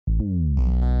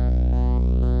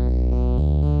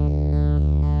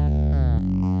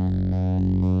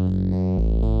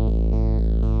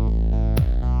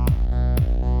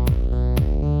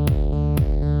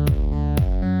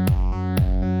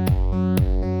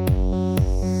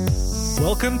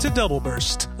Welcome to Double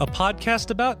Burst, a podcast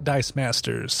about Dice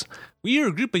Masters. We are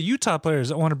a group of Utah players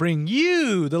that want to bring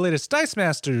you the latest Dice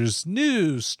Masters,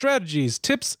 news, strategies,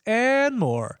 tips, and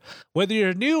more. Whether you're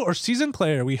a new or seasoned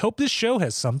player, we hope this show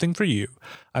has something for you.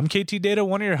 I'm KT Data,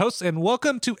 one of your hosts, and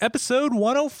welcome to episode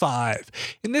 105.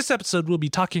 In this episode, we'll be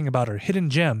talking about our hidden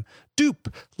gem,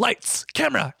 Dupe, Lights,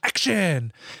 Camera,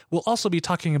 Action. We'll also be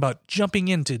talking about jumping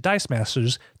into Dice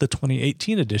Masters, the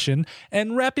 2018 edition,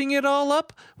 and wrapping it all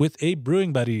up with a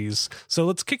Brewing Buddies. So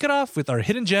let's kick it off with our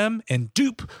hidden gem and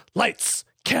Dupe, Lights,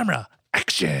 Camera,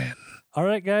 Action. All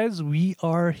right, guys, we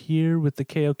are here with the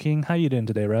KO King. How you doing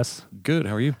today, Russ? Good.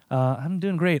 How are you? I'm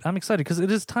doing great. I'm excited because it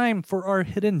is time for our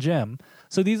hidden gem.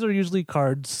 So these are usually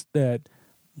cards that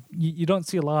you don't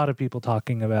see a lot of people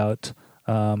talking about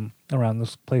around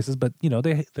those places, but you know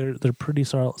they're pretty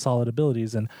solid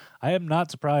abilities, and I am not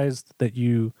surprised that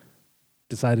you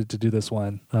decided to do this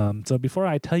one. So before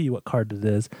I tell you what card it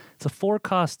is, it's a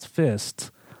 4-cost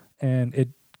fist, and it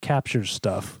captures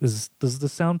stuff. Does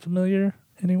this sound familiar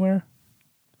anywhere?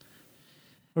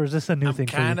 Or is this a new thing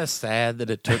for you? I'm kind of sad that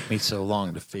it took me so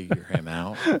long to figure him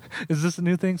out. Is this a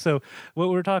new thing? So what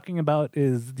we're talking about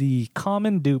is the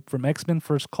common dupe from X-Men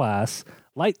First Class,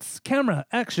 Lights, Camera,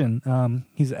 Action.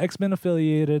 He's X-Men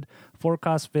affiliated,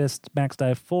 4-cost fist, max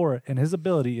dive 4, and his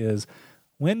ability is,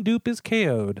 when dupe is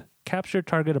KO'd, capture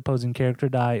target opposing character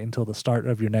die until the start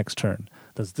of your next turn.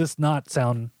 Does this not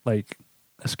sound like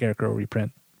a Scarecrow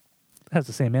reprint? It has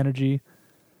the same energy.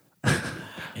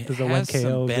 It Does the has 1 KO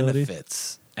some ability?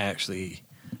 benefits, actually.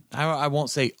 I won't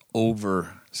say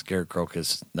over Scarecrow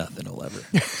because nothing will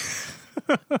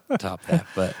ever top that,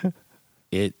 but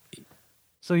it...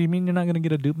 So you mean you're not going to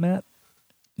get a dupe, Matt?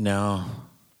 No.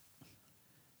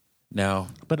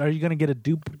 But are you going to get a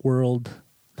dupe world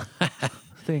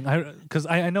thing? Because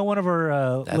I know one of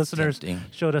our listeners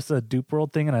showed us a dupe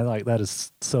world thing, and I like that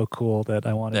is so cool that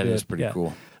I wanted. That it. is pretty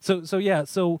cool. So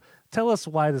tell us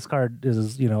why this card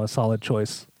is a solid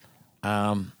choice.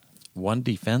 1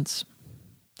 defense,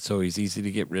 so he's easy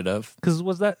to get rid of. Because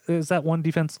is that 1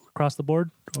 defense across the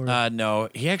board? Or? No,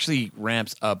 he actually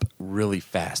ramps up really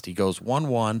fast. He goes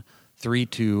 1-1,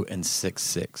 3-2, and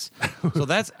 6-6. So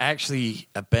that's actually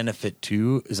a benefit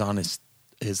too. Is on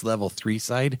his level 3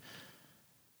 side.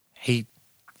 He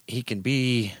can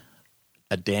be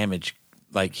a damage,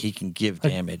 like he can give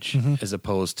damage, as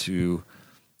opposed to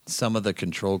some of the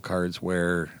control cards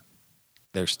where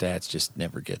their stats just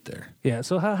never get there. Yeah.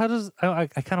 So how does I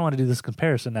kind of want to do this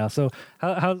comparison now? So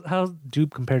how's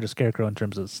dupe compared to Scarecrow in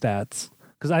terms of stats?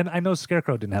 Because I know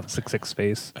Scarecrow didn't have a 6/6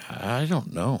 space. I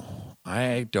don't know.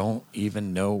 I don't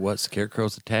even know what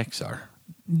Scarecrow's attacks are.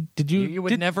 Did you? You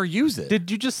would never use it. Did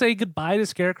you just say goodbye to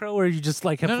Scarecrow, or you just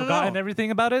like have forgotten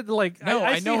everything about it? Like no,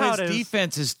 I see know how his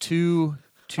defense is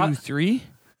 2-3,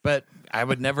 but I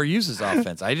would never use his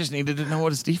offense. I just needed to know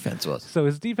what his defense was. So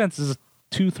his defense is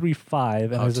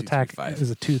 2-3-5, and his attack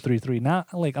is a 2-3-3.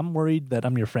 Not like I'm worried that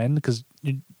I'm your friend because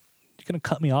you're gonna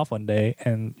cut me off one day,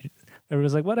 and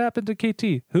everyone's like, "What happened to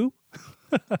KT? Who?"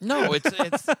 No, it's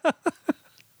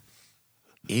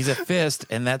he's a fist,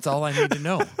 and that's all I need to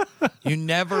know. You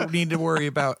never need to worry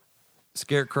about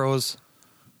Scarecrow's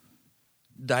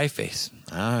die face.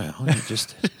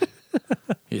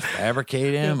 You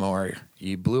fabricate him, or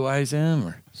you blue eyes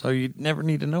him, so you never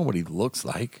need to know what he looks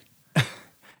like.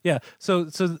 Yeah. So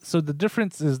the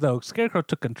difference is though Scarecrow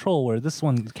took control where this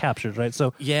one captures, right?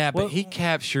 So yeah, but he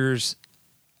captures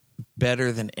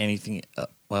better than anything.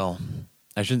 Well,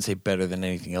 I shouldn't say better than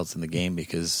anything else in the game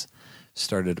because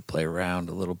started to play around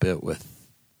a little bit with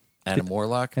Adam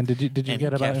Warlock. And did you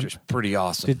forget about captures pretty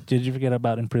awesome. Did you forget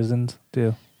about Imprisoned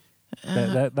too?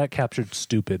 That captured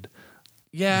stupid.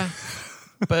 Yeah,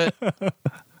 but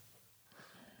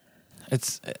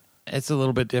it's a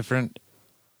little bit different.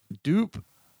 Dupe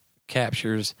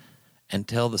captures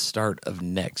until the start of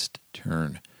next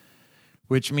turn,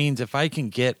 which means if I can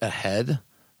get ahead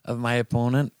of my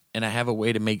opponent and I have a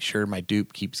way to make sure my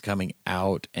dupe keeps coming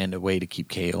out and a way to keep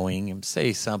KOing him,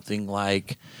 say something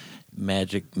like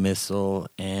Magic Missile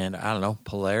and, I don't know,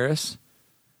 Polaris,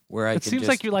 where I It can seems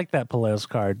like you like that Polaris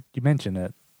card. You mentioned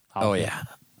it. Oh, yeah.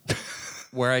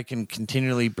 Where I can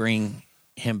continually bring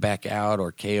him back out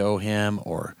or KO him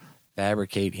or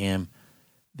fabricate him,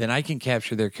 then I can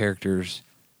capture their characters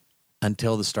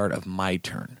until the start of my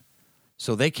turn.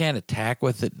 So they can't attack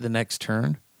with it the next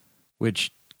turn,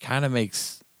 which kind of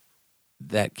makes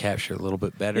that capture a little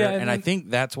bit better. Yeah, and I think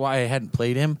that's why I hadn't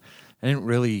played him. I didn't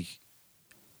really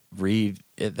read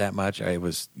it that much. I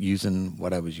was using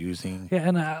what I was using. Yeah,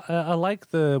 and I like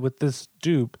with this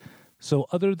dupe. So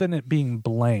other than it being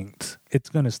blanked, it's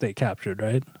going to stay captured,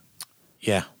 right?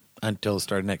 Yeah. until the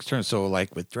start of next turn. So,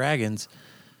 like with dragons,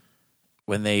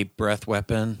 when they breath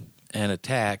weapon and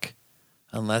attack,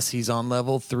 unless he's on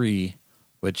level 3,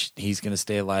 which he's going to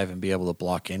stay alive and be able to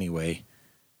block anyway,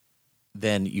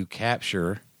 then you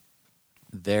capture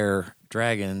their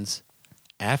dragons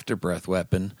after breath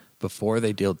weapon before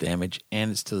they deal damage,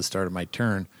 and it's to the start of my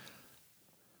turn.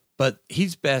 But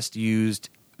he's best used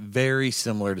very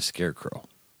similar to Scarecrow.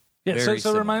 Yeah, Very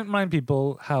so similar. remind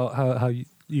people how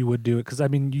you would do it, because I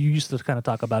mean you used to kind of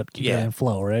talk about keeping it in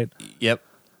flow, right? Yep.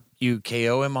 You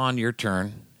KO him on your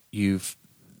turn.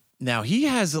 Now he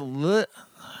has a little.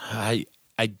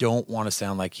 I don't want to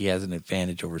sound like he has an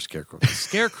advantage over Scarecrow.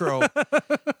 Scarecrow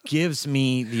gives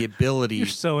me the ability. You're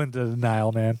so into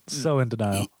denial, man. So in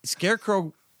denial.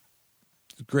 Scarecrow,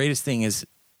 the greatest thing is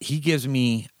he gives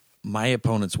me my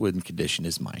opponent's win condition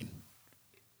is mine.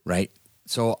 Right?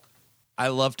 So I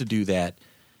love to do that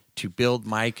to build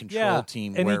my control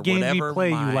team. Any where game whatever we play,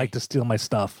 you like to steal my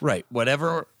stuff. Right.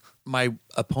 Whatever my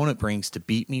opponent brings to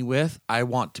beat me with, I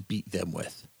want to beat them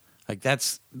with. Like,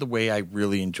 that's the way I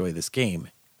really enjoy this game.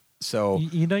 So,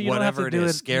 you don't have to whatever it do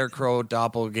is, it- Scarecrow,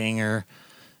 Doppelganger,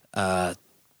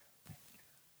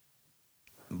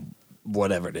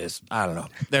 whatever it is. I don't know.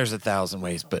 There's 1,000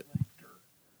 ways, but...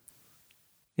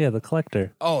 Yeah, the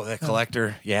collector. Oh, the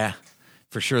collector. Yeah,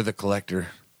 for sure the collector.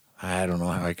 I don't know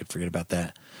how I could forget about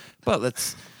that. But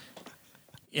let's...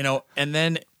 and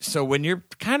then, so when you're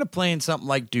kind of playing something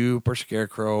like Dupe or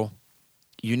Scarecrow,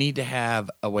 you need to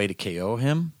have a way to KO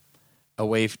him, a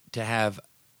way to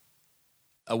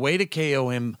KO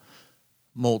him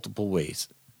multiple ways.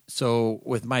 So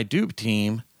with my Dupe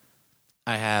team,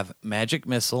 I have Magic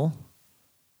Missile,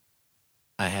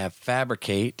 I have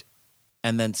Fabricate,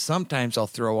 and then sometimes I'll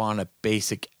throw on a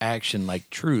basic action like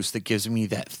Truce that gives me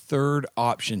that third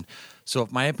option. So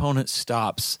if my opponent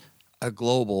stops a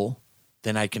global,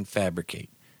 then I can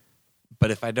Fabricate. But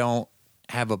if I don't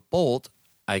have a Bolt,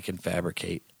 I can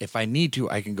Fabricate. If I need to,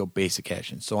 I can go basic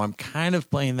action. So I'm kind of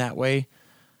playing that way.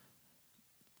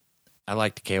 I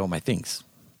like to KO my things.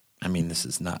 I mean, this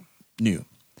is not new.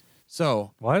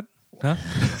 So What? Huh?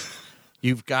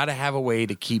 you've got to have a way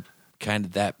to keep kind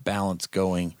of that balance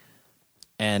going.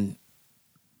 And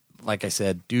like I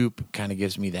said, Dupe kind of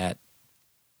gives me that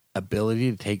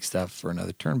ability to take stuff for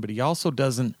another turn. But he also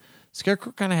doesn't...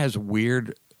 Scarecrow kind of has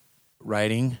weird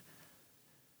writing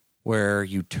where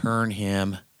you turn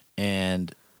him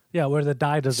and... Yeah, where the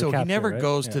die does the So capture, he never right?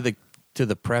 goes Yeah. to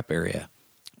the prep area.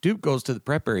 Dupe goes to the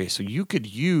prep area, so you could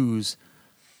use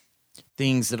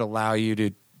things that allow you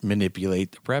to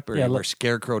manipulate the prep area where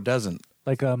Scarecrow doesn't.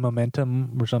 Like a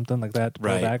momentum or something like that to pull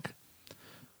Right. back.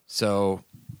 So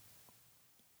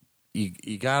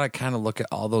you got to kind of look at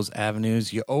all those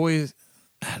avenues. You always,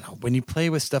 I don't know, when you play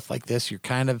with stuff like this, you're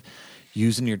kind of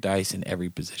using your dice in every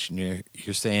position.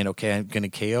 You're saying, okay, I'm going to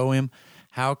KO him.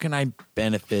 How can I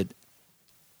benefit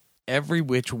every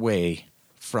which way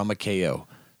from a KO?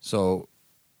 So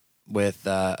with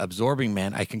Absorbing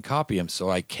Man, I can copy him. So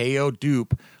I KO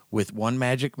Dupe with one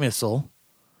Magic Missile,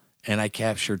 and I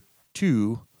capture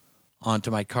 2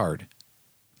 onto my card.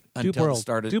 Dupe World.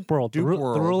 Dupe World. The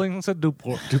ruling said Dupe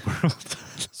World. Dupe World.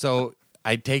 So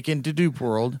I take into Dupe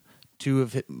World 2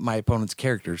 of my opponent's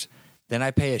characters. Then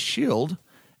I pay a shield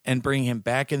and bring him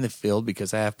back in the field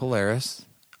because I have Polaris.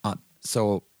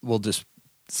 So we'll just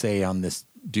say on this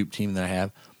Dupe team that I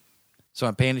have. So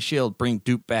I'm paying a shield, bring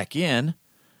Dupe back in,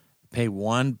 pay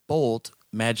 1 Bolt,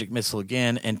 Magic Missile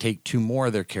again, and take 2 more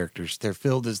of their characters. Their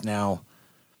field is now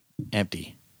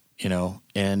empty,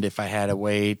 And if I had a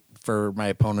way for my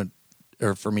opponent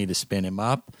or for me to spin him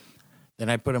up, then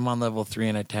I put him on level 3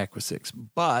 and attack with 6.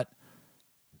 But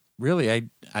really,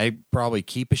 I probably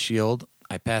keep a shield.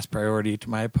 I pass priority to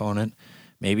my opponent.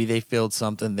 Maybe they filled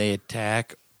something, they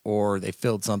attack, or they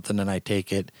filled something and I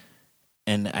take it.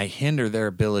 And I hinder their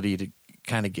ability to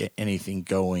kind of get anything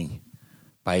going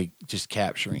by just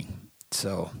capturing.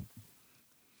 So,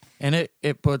 and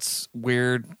it puts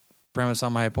weird premise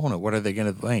on my opponent. What are they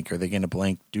going to blank? Are they going to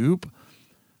blank Dupe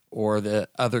or the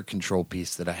other control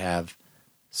piece that I have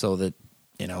so that,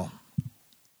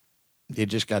 they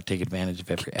just got to take advantage of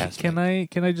every aspect.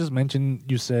 Can I just mention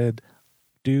you said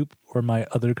Dupe or my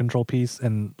other control piece,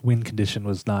 and win condition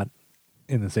was not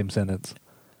in the same sentence.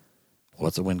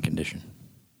 What's a win condition?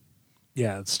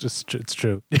 Yeah, it's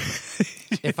true.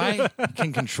 If I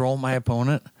can control my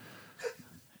opponent,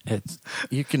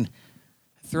 you can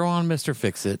throw on Mr.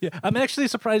 Fix-It. Yeah, I'm actually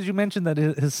surprised you mentioned that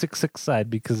his 6/6 side,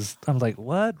 because I'm like,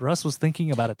 what? Russ was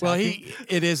thinking about attacking. Well,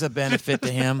 it is a benefit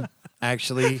to him,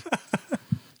 actually.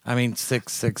 I mean,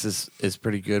 6/6 is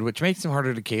pretty good, which makes him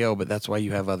harder to KO, but that's why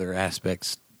you have other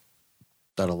aspects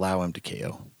that allow him to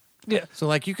KO. Yeah. So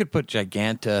like you could put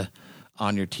Giganta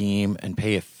on your team and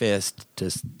pay a fist to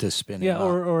spin Yeah, it up.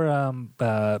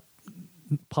 or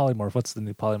polymorph. What's the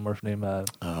new polymorph name?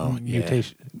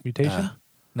 Mutation. Mutation?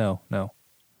 No.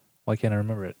 Why can't I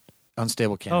remember it?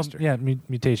 Unstable canister. Oh, yeah,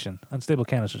 mutation. Unstable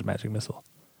canister's magic missile.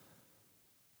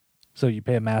 So you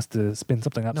pay a mass to spin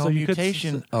something up. No, so you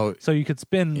mutation. so you could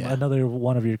spin Yeah. another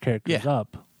one of your characters Yeah.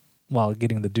 up while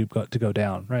getting the dupe to go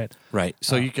down, right? Right.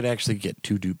 So you could actually get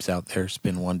 2 dupes out there,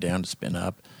 spin one down to spin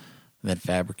up, and then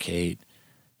fabricate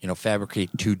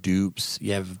 2 dupes.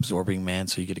 You have Absorbing Man,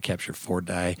 so you get to capture 4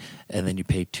 die, and then you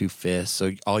pay 2 fists.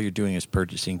 So all you're doing is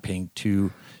paying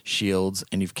 2 shields,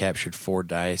 and you've captured 4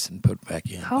 dice and put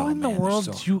back in. How in the world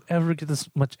do you ever get this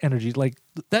much energy? Like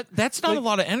That's not a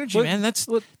lot of energy, what- man.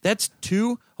 That's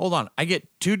 2. Hold on, I get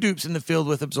 2 dupes in the field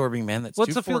with Absorbing Man. That's what's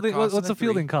 2 the fielding? costs What's and the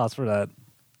fielding cost for that?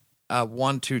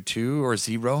 1, 2, 2, or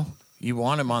 0. You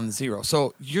want him on 0.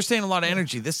 So you're saying a lot of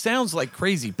energy. This sounds like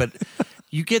crazy, but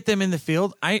you get them in the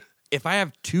field. If I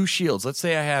have 2 shields, let's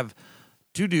say I have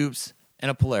 2 dupes and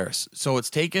a Polaris. So it's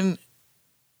taken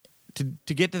to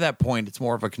get to that point, it's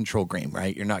more of a control game,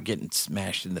 right? You're not getting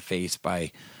smashed in the face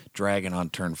by dragon on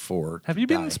turn 4. Have you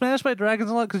been smashed by dragons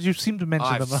a lot? Because you seem to mention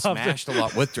I've them often. smashed a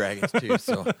lot with dragons too.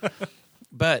 So,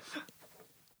 but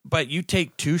you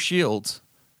take 2 shields,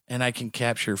 and I can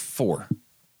capture 4,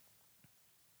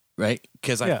 right?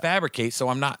 Because I fabricate, so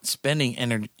I'm not spending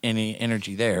any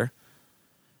energy there,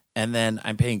 and then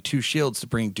I'm paying 2 shields to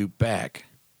bring dupe back.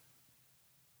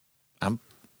 I'm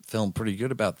feeling pretty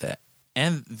good about that.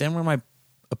 And then when my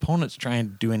opponent's trying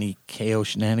to do any KO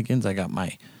shenanigans, I got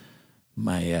my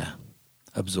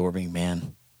Absorbing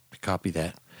Man to copy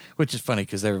that, which is funny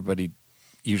because everybody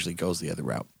usually goes the other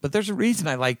route. But there's a reason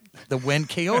I like the when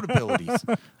KO'd abilities.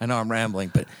 I know I'm rambling,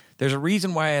 but there's a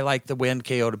reason why I like the when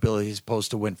KO'd abilities as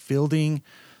opposed to when fielding,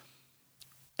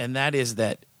 and that is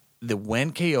that the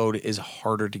when KO'd is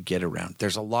harder to get around.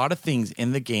 There's a lot of things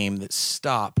in the game that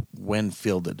stop when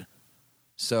fielded.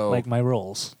 So Like my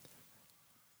rolls.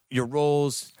 your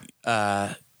rolls,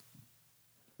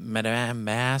 Madame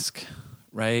Mask,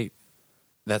 right?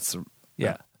 That's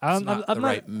Yeah. I'm I'm not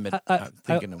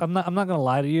not going to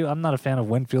lie to you. I'm not a fan of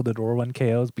when fielded or when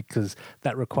KOs because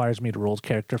that requires me to roll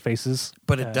character faces.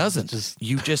 but it doesn't. Just,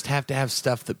 You just have to have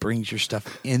stuff that brings your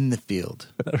stuff in the field.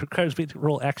 that requires me to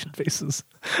roll action faces.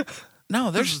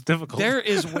 No, This is difficult. There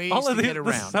is ways All of to these, get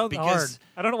this around sounds hard.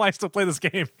 I don't know why I still play this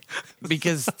game.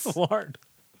 because It's so hard.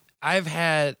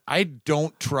 I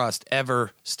don't trust ever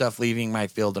stuff leaving my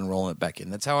field and rolling it back in.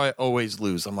 That's how I always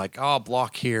lose. I'm like, oh, I'll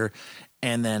block here,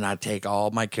 and then I take all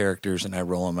my characters and I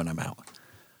roll them and I'm out.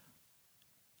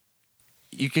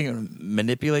 You can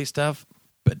manipulate stuff,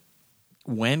 but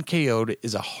when KO'd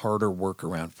is a harder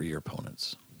workaround for your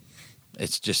opponents.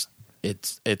 It's just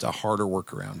it's a harder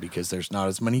workaround because there's not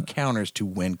as many counters to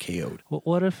when KO'd. Well,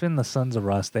 what if in the Sons of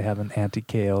Rust they have an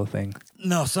anti-KO thing?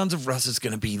 No, Sons of Rust is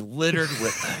going to be littered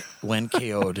with when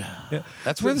KO'd. Yeah.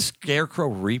 That's where the Scarecrow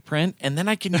reprint, and then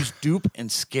I can use Dupe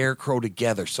and Scarecrow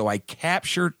together. So I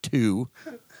capture 2.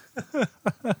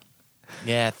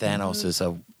 Yeah, Thanos is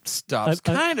stops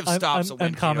a when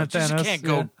uncommon KO. Just Thanos, can't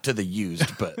go to the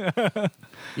used, but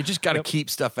you just got to keep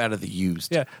stuff out of the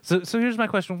used. Yeah. So here's my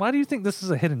question: why do you think this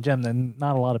is a hidden gem? Then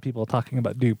not a lot of people are talking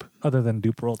about dupe, other than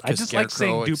Dupe World. I 'Cause just like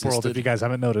saying Scarecrow Dupe World. If existed. you guys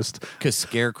haven't noticed, Because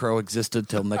Scarecrow existed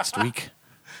till next week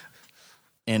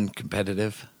in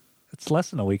competitive. it's less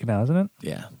than a week now, isn't it?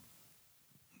 Yeah.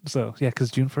 So yeah, because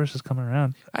June 1st is coming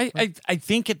around. I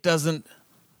think it doesn't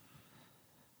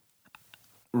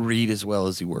read as well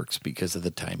as he works because of the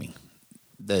timing.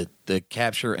 The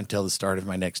capture until the start of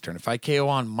my next turn. If I KO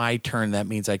on my turn, that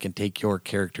means I can take your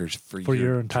characters for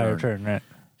your entire turn, right?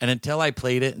 And until I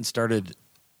played it and started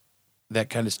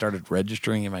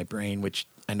registering in my brain, which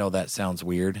I know that sounds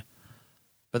weird,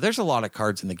 but there's a lot of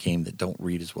cards in the game that don't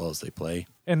read as well as they play.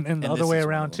 And the this other way is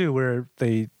one around of them. too, where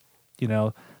they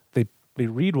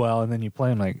read well, and then you play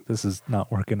them like this is not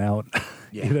working out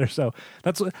Yeah. either. So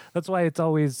that's why it's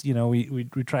always we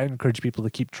try and encourage people to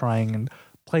keep trying and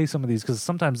play some of these because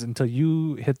sometimes until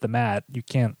you hit the mat, you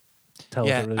can't tell.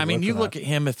 Yeah, if it really I mean, works you or look not. at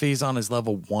him if he's on his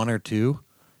level 1 or 2.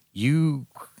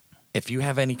 If you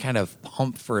have any kind of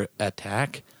pump for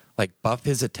attack, like buff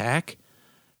his attack,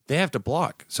 they have to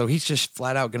block. So he's just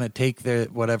flat out going to take the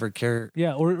whatever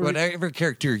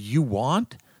character you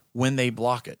want when they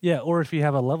block it. Yeah, or if you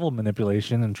have a level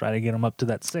manipulation and try to get them up to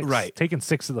that 6. Right. Taking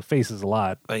 6 to the face is a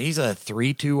lot. But he's a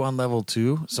 3/2 on level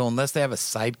 2. So unless they have a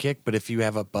sidekick, but if you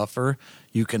have a buffer,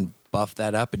 you can buff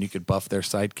that up and you could buff their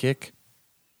sidekick.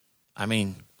 I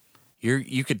mean,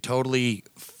 you could totally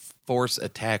force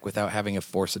attack without having a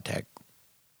force attack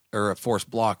or a force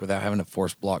block without having a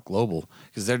force block global,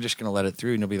 because they're just going to let it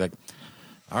through, and you'll be like,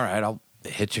 all right, I'll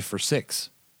hit you for 6.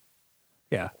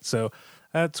 Yeah, so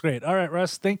that's great. All right,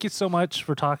 Russ, thank you so much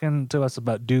for talking to us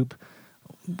about dupe.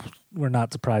 We're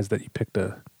not surprised that you picked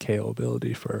a KO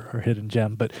ability for our hidden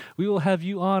gem, but we will have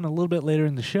you on a little bit later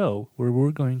in the show where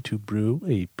we're going to brew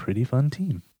a pretty fun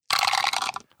team.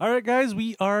 All right, guys,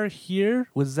 we are here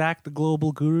with Zach, the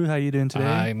Global Guru. How you doing today?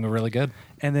 I'm really good.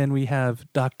 And then we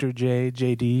have Dr.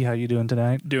 JD. How you doing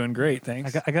tonight? Doing great,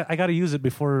 thanks. I got to use it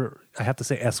before I have to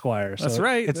say Esquire. So That's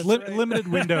right. It's That's right. limited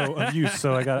window of use,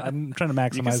 so I'm trying to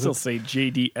maximize You can still it. say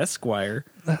JD Esquire.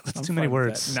 That's I'm too many fine with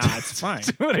words. that. Nah, it's fine.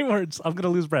 Too many words. I'm going to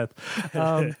lose breath.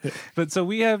 But so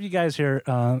we have you guys here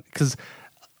because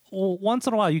once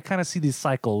in a while you kind of see these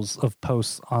cycles of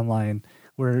posts online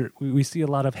where we see a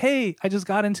lot of, hey, I just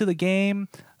got into the game.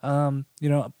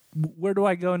 Where do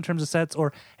I go in terms of sets?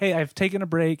 Or, hey, I've taken a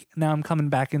break. Now I'm coming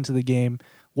back into the game.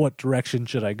 What direction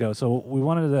should I go? So we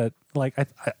wanted to, like,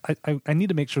 I need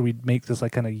to make sure we make this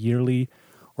like kind of yearly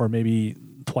or maybe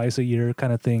twice a year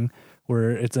kind of thing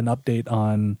where it's an update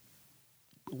on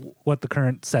what the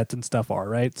current sets and stuff are,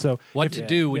 right? So What to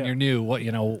do when yeah. you're new,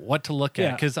 what to look Yeah.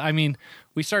 at. Because, I mean,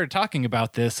 we started talking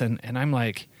about this, and I'm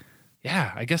like,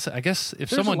 yeah, I guess if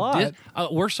There's a someone lot. did,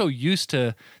 we're so used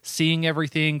to seeing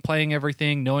everything, playing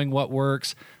everything, knowing what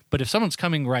works. But if someone's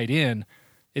coming right in,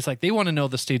 it's like they want to know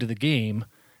the state of the game,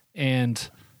 and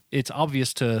it's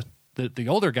obvious to the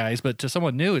older guys, but to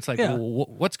someone new, it's like, Yeah. well,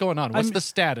 what's going on? What's the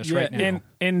status right now?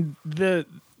 And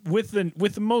with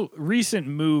the recent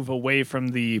move away from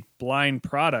the blind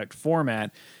product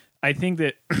format, I think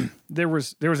that there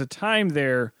was a time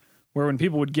there where when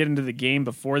people would get into the game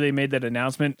before they made that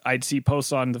announcement, I'd see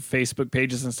posts on the Facebook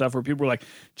pages and stuff where people were like,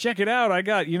 check it out, I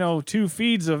got 2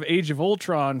 feeds of Age of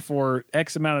Ultron for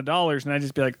X amount of dollars, and I'd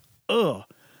just be like, ugh,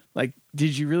 like,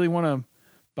 did you really want to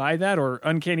buy that? Or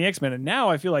Uncanny X-Men? And now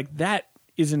I feel like that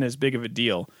isn't as big of a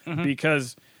deal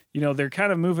because they're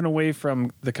kind of moving away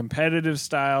from the competitive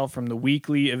style, from the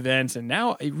weekly events, and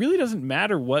now it really doesn't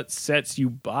matter what sets you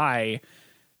buy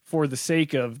for the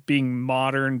sake of being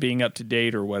modern, being up to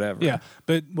date, or whatever. yeah,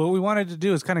 but what we wanted to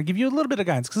do is kind of give you a little bit of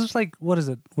guidance because it's like, what is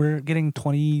it? We're getting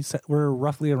 20. We're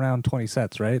roughly around 20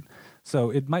 sets, right? So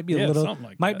it might be something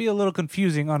like that. be a little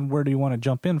confusing on where do you want to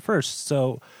jump in first.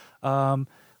 So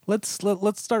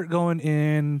let's start going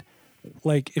in.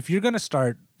 Like, if you're going to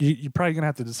start, you're probably going to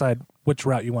have to decide which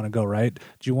route you want to go, right?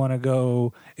 Do you want to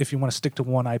go, if you want to stick to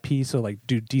one IP, so like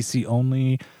do DC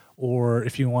only, or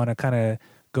if you want to kind of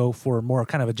go for more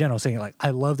kind of a general saying like,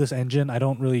 I love this engine, I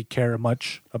don't really care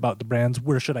much about the brands,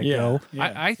 where should I go?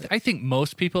 Yeah. I think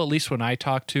most people, at least when I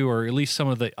talk to, or at least some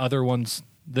of the other ones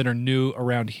that are new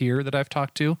around here that I've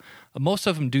talked to, most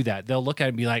of them do that. They'll look at it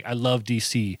and be like, I love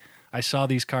DC. I saw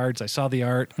these cards, I saw the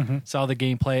art, saw the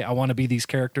gameplay, I want to be these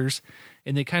characters.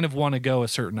 And they kind of want to go a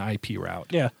certain IP route.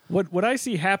 Yeah. What I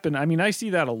see happen, I mean, I see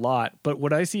that a lot, but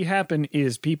what I see happen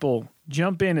is people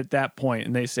jump in at that point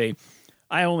and they say,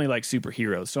 I only like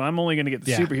superheroes, so I'm only going to get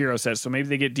the superhero sets. So maybe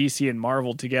they get DC and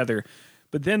Marvel together,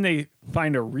 but then they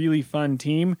find a really fun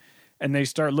team and they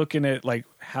start looking at like,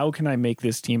 how can I make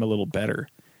this team a little better?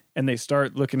 And they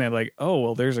start looking at like, oh,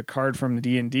 well, there's a card from the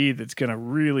D&D that's going to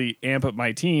really amp up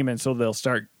my team. And so they'll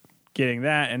start getting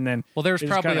that. And then, well, there's it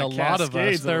just probably kinda a lot of us.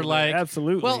 cascades They're over like, there.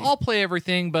 Absolutely. well, I'll play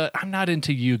everything, but I'm not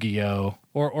into Yu-Gi-Oh!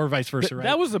 or vice versa, right?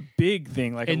 That was a big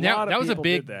thing. Like, and a lot that of was a people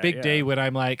big, did that, big yeah. day when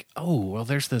I'm like, oh, well,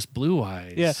 there's this Blue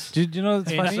Eyes. Yeah. Did you know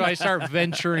it's And funny? so I start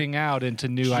venturing out into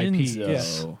new IPs.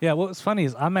 Jinzo. Yeah, what was funny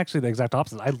is I'm actually the exact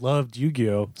opposite. I loved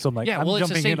Yu-Gi-Oh, so I'm like, Yeah, I'm well, it's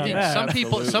the jumping same in on thing. that. Some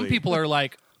Absolutely. people are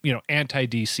like,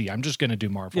 anti-DC. I'm just going to do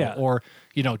Marvel, Yeah. or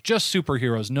just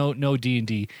superheroes. No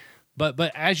D&D. But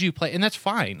as you play, and that's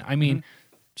fine. I mean,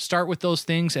 start with those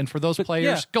things, and for those players,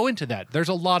 yeah. go into that. There's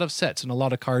a lot of sets and a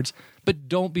lot of cards, but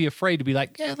don't be afraid to be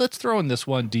like, yeah, let's throw in this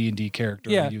one D&D character.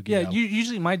 Yeah, or Yu-Gi-Oh. yeah.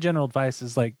 Usually, my general advice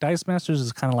is like Dice Masters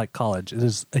is kind of like college. It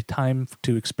is a time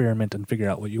to experiment and figure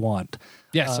out what you want.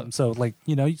 Yes. So like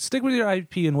you stick with your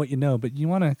IP and what you know, but you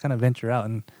want to kind of venture out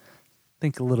and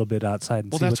think a little bit outside.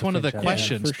 And Well, see that's what one of the franchise has.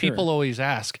 questions for sure. people always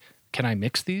ask. Can I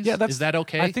mix these? Yeah, that's- is that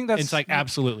okay? I think that's- And it's like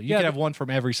absolutely. You yeah, can have one from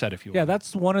every set if you Yeah, want.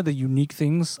 that's one of the unique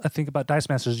things I think about Dice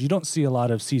Masters. You don't see a lot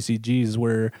of CCGs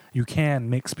where you can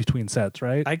mix between sets,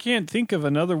 right? I can't think of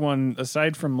another one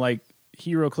aside from like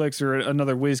HeroClix or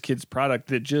another WizKids product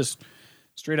that just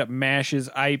straight up mashes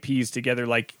IPs together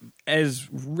like as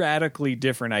radically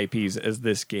different IPs as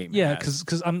this game. Yeah, has.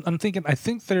 because I'm thinking I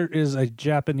think there is a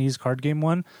Japanese card game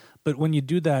one, but when you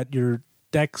do that, you're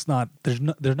deck's not there's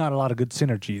not a lot of good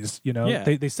synergies. You know, Yeah.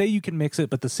 they say you can mix it,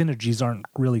 but the synergies aren't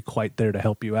really quite there to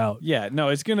help you out. Yeah, no,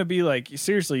 it's going to be like,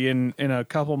 seriously, in a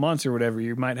couple months or whatever,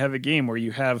 you might have a game where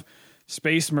you have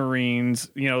Space Marines,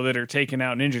 that are taking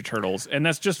out Ninja Turtles, and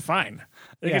that's just fine.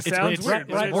 Like, Yeah. it sounds it's weird.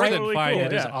 but right- it's more than totally fine. cool.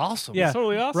 It is Yeah. awesome. Yeah,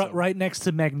 totally awesome. Right next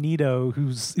to Magneto,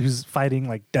 who's fighting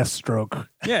like Deathstroke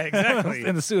Yeah, exactly.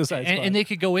 in the Suicide Squad. And they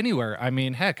could go anywhere. I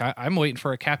mean, heck, I'm waiting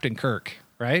for a Captain Kirk,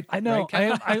 right? I know.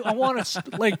 Right, I want to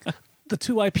like the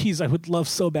two IPs I would love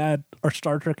so bad are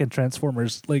Star Trek and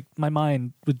Transformers. Like my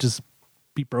mind would just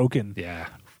be broken yeah,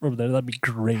 over there. That'd be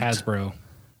great. Hasbro.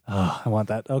 Oh, I want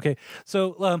that. Okay,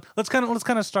 so let's kind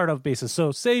of start off basis.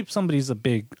 So say somebody's a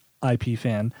big IP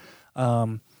fan.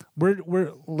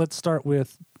 Let's start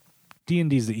with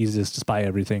D&D is the easiest. Just buy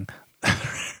everything.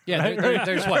 Yeah,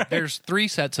 there's what? There's 3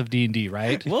 sets of D&D,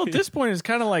 right? Well, at this point, it's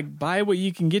kind of like buy what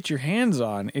you can get your hands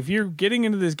on. If you're getting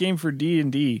into this game for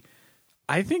D&D,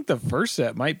 I think the first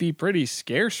set might be pretty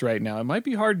scarce right now. It might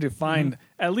be hard to find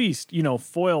at least,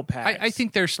 foil packs. I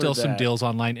think there's for still some that. deals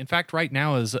online. In fact, right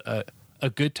now is a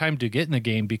good time to get in the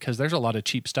game because there's a lot of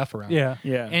cheap stuff around. Yeah.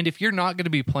 Yeah. And if you're not going to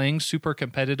be playing super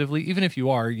competitively, even if you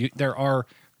are, there are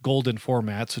golden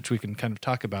formats, which we can kind of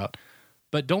talk about.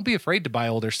 But don't be afraid to buy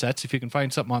older sets if you can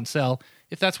find something on sale,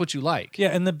 if that's what you like. Yeah,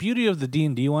 and the beauty of the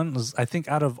D&D one is, I think,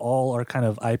 out of all our kind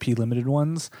of IP limited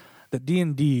ones, that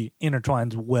D&D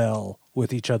intertwines well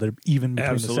with each other, even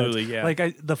between Absolutely, the sets. yeah.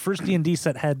 Like the first D&D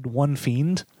set had one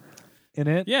fiend in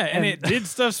it. Yeah, and it did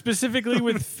stuff specifically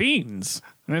with fiends.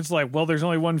 And it's like, well, there's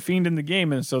only one fiend in the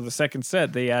game, and so the second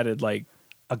set they added like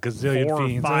a gazillion 4 or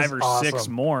fiends. 5 or It was 6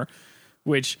 awesome. more,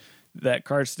 which that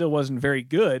card still wasn't very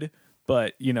good,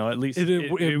 but at least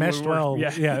It meshed worked. well.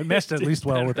 Yeah, it meshed at least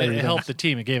well with It everything. helped the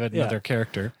team. It gave it another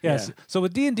character. Yes. Yeah. So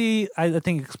with D&D, I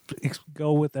think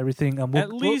go with everything.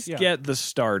 At least get the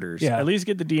starters. Yeah. At least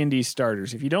get the D&D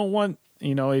starters. If you don't want,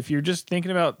 if you're just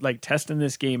thinking about like testing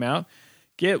this game out,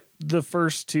 get the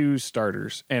first 2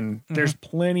 starters. And there's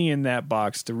plenty in that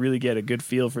box to really get a good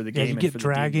feel for the Yeah, game. you and get for the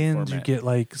D&D dragons, you format. get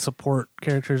like support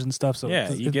characters and stuff. So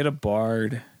you get a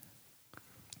bard.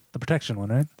 the protection one,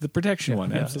 right? The protection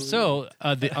one, yeah. absolutely. So,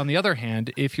 on the other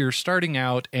hand, if you're starting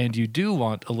out and you do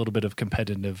want a little bit of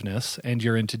competitiveness and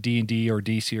you're into D&D or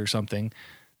DC or something,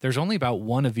 there's only about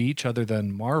one of each other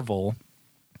than Marvel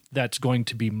that's going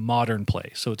to be modern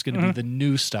play. So it's going to be the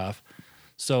new stuff.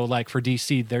 So like for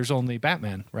DC, there's only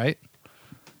Batman, right?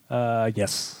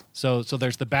 Yes. So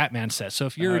there's the Batman set. So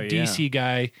if you're Oh, a DC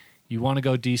guy, you want to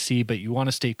go DC, but you want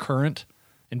to stay current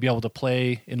and be able to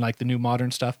play in like the new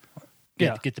modern stuff,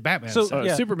 get the Batman So- set.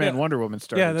 yeah, Superman, yeah. Wonder Woman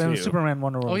started Yeah, then too. Superman,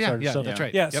 Wonder Woman. Oh, yeah, started. yeah, So, that's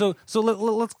right. Yeah, Yep. so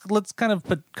let's kind of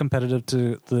put competitive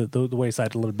to the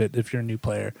wayside a little bit if you're a new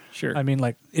player. Sure. I mean,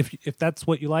 like if that's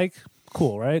what you like,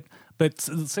 cool, right? But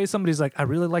say somebody's like, I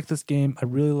really like this game. I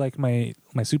really like my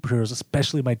superheroes,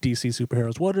 especially my DC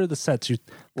superheroes. What are the sets you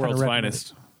kinda World's recommend?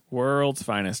 Finest. World's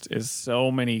Finest is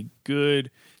so many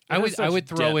good. I would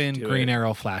throw in Green Arrow.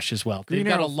 Arrow Flash as well. Green They've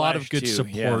got Arrow a lot Flash of good too,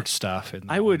 support yeah. stuff. In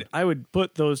I would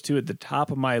put those 2 at the top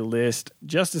of my list.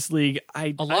 Justice League.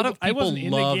 A lot of I people wasn't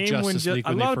in love the game when Justice League a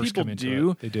when lot they of first people come into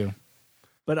do, it. They do.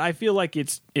 but I feel like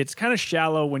it's kind of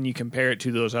shallow when you compare it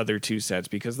to those other 2 sets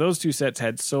because those 2 sets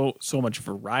had so much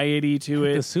variety to The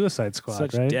it, Suicide Squad,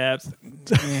 such right? depth.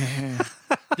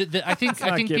 I think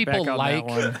not get people back on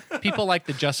that one. people like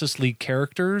the Justice League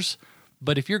characters,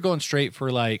 but if you're going straight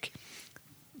for like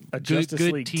A good Justice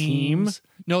League team. teams,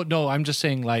 no, I'm just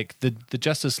saying like the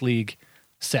Justice League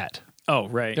set. Oh,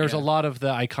 right. There's yeah. a lot of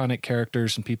the iconic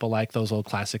characters and people like those old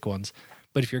classic ones.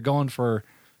 But if you're going for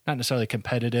not necessarily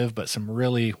competitive, but some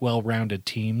really well-rounded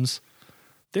teams,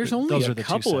 There's only those a are the two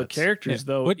couple of sets. characters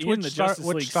though Which in the Justice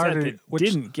League starter- set that which-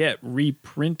 didn't get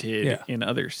reprinted Yeah. in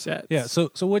other sets. Yeah.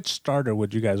 So which starter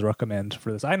would you guys recommend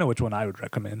for this? I know which one I would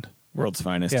recommend. World's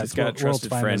Finest. Yeah, it's it's got World's Trusted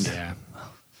Finest. Friend.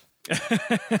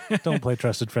 yeah. Don't play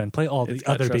Trusted Friend. Play all the It's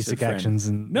got other Trusted basic Friend. actions.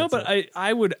 And No, that's but it.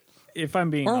 I would, if I'm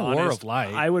being Or honest, War of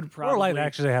Light. I would probably. Warlight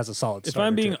actually has a solid. if starter,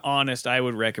 I'm being too. honest, I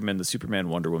would recommend the Superman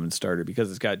Wonder Woman starter because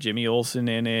it's got Jimmy Olsen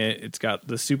in it. It's got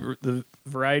the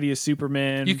variety of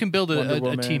Superman. You can build Wonder a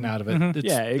Woman. team out of it. That's,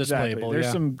 Yeah, that's exactly. playable,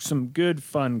 There's yeah. some good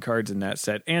fun cards in that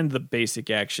set, and the basic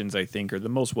actions I think are the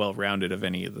most well rounded of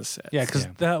any of the sets. Yeah, because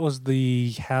Yeah. that was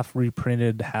the half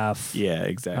reprinted, half yeah,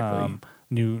 exactly.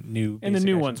 new and the basic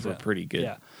new actions, ones were yeah. pretty good.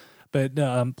 Yeah, but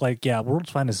World's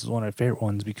Finest is one of my favorite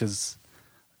ones because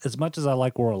as much as I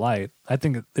like War of Light, I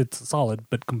think it's solid.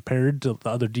 But compared to the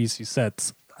other DC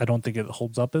sets, I don't think it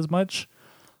holds up as much.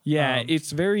 Yeah,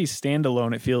 it's very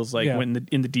standalone. It feels like Yeah. when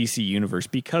in the DC universe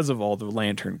because of all the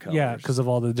lantern colors. Yeah, because of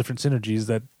all the different synergies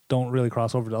that don't really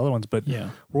cross over to other ones. But Yeah.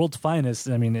 World's Finest,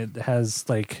 I mean, it has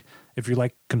like if you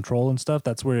like Control and stuff,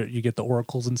 that's where you get the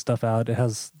oracles and stuff out. It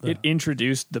has It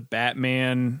introduced the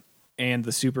Batman and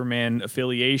the Superman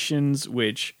affiliations,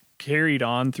 which carried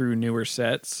on through newer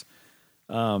sets.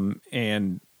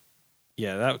 And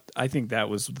yeah, I think that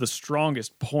was the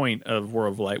strongest point of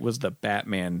World of Light was the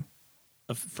Batman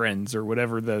of friends or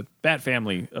whatever, the Bat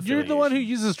Family affiliation. You're the one who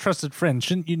uses Trusted Friend.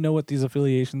 Shouldn't you know what these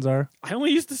affiliations are? I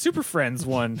only used the Super Friends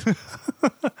one.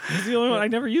 It's the only one. I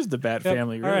never used the Bat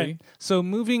Family, really. All right. So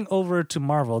moving over to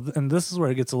Marvel, and this is where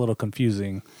it gets a little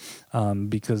confusing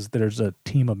because there's a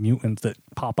team of mutants that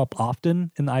pop up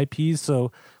often in the IPs.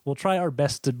 So we'll try our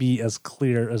best to be as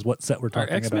clear as what set we're Are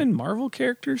talking X-Men about. Marvel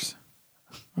characters?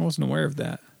 I wasn't aware of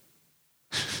that.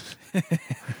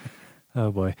 Oh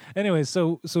boy. Anyway,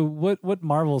 so what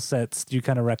Marvel sets do you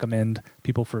kind of recommend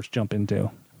people first jump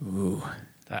into? Ooh.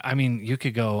 I mean, you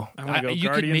could go. I wanna go you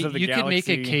Guardians of the you could make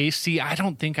a Galaxy. case. See, I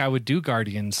don't think I would do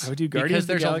Guardians. I would do Guardians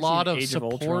because of the there's a lot Galaxy of and Age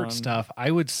of support Ultron. stuff.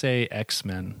 I would say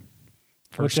X-Men.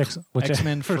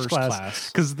 X-Men first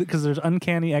class. Because there's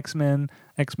Uncanny X-Men,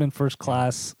 X-Men First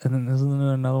Class, and then isn't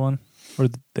there another one? Or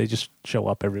they just show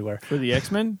up everywhere. For the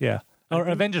X-Men? Yeah. Or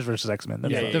Avengers versus X-Men.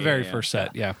 That's Yeah, right. The very yeah. first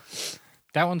set, yeah.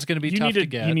 That one's going to be You tough need to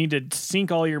get. You need to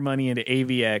sink all your money into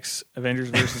AVX, Avengers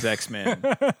versus X-Men.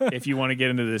 If you want to get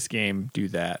into this game, do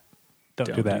that.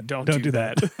 Don't do that. Don't do do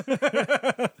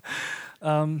that.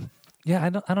 Yeah,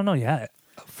 I don't know. Yeah,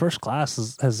 First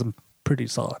Class has some pretty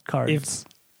solid cards.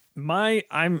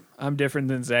 I'm different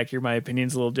than Zach here. My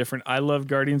opinion's a little different. I love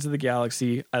Guardians of the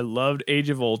Galaxy. I loved Age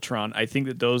of Ultron. I think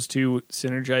that those two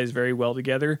synergize very well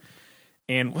together.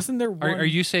 And wasn't there one? Are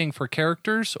you saying for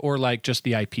characters or like just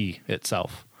the IP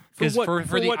itself? Because what- for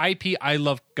for the what- IP, I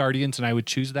love Guardians and I would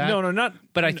choose that. No, not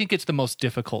But I think it's the most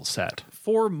difficult set.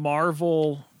 for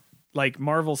Marvel, like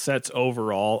Marvel sets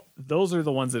overall. Those are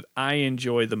the ones that I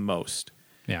enjoy the most.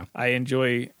 Yeah. I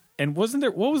enjoy. And wasn't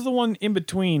there? What was the one in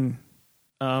between?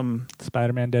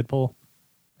 Spider-Man, Deadpool,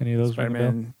 any of those? ring a bell?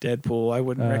 Spider-Man, Deadpool. I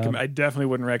wouldn't recommend. I definitely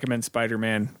wouldn't recommend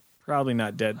Spider-Man. Probably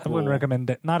not Deadpool. I wouldn't recommend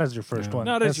that. Not as your first one.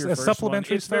 Not as your first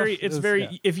supplementary one. It's stuff. very. It's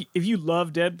very. yeah. If you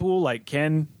love Deadpool, like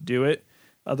Ken, do it.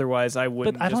 Otherwise, I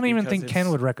wouldn't. But I just don't even because think Ken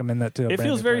it's- would recommend that to. It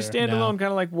feels very player. standalone, No. kind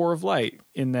of like War of Light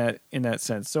in that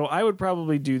sense. So I would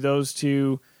probably do those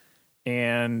two,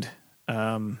 and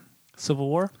Civil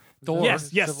War. Thor. yes,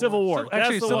 Civil War. So, actually, That's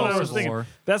the Civil one I War was is thinking. War.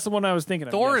 That's the one I was thinking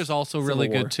of. Thor yes. is also Civil really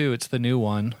War. good too. It's the new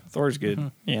one. Thor's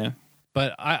good. Yeah.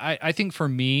 But I think for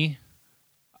me,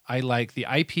 I like the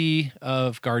IP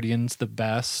of Guardians the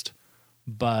best,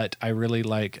 but I really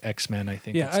like X-Men. I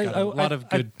think it's got a lot of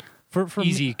good, for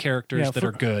easy me, characters yeah, that for-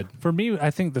 are good. For me,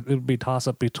 I think that it would be toss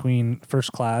up between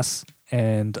First Class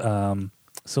and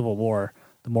Civil War.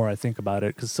 The more I think about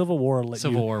it, because Civil War was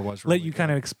really let you good. kind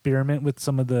of experiment with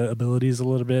some of the abilities a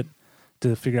little bit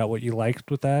to figure out what you liked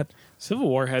with that. Civil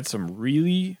War had some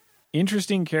really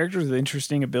interesting characters with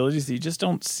interesting abilities that you just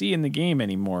don't see in the game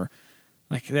anymore.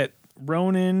 Like that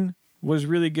Ronin was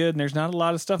really good, and there's not a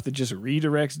lot of stuff that just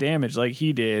redirects damage like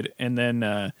he did. And then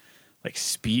like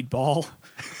Speedball,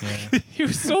 he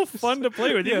was so fun to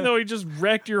play with, even though he just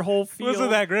wrecked your whole field.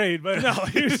 great, but No,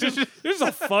 it was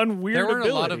a fun, weird There were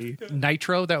ability. a lot of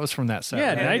Nitro that was from that set.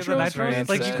 Yeah, right? Nitro was from that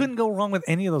like set. you couldn't go wrong with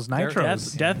any of those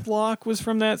nitros. Deathlock was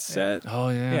from that set. Oh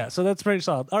yeah. Yeah, so that's pretty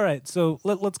solid. All right, so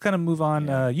let's kind of move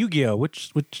on. Yu-Gi-Oh,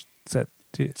 which set?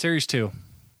 Series 2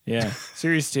 Yeah,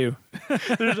 Series 2.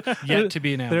 yet to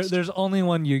be announced. There's only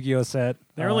one Yu-Gi-Oh set.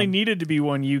 There only needed to be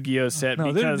one Yu-Gi-Oh set No,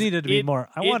 there because needed to be it, more.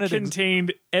 I it wanted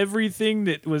contained everything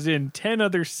that was in 10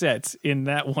 other sets in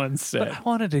that one but set. I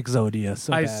wanted Exodia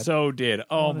so I bad. so did.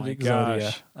 Oh wanted my Exodia.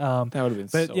 gosh. That would have been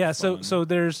But so yeah, fun. so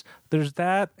there's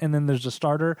that, and then there's a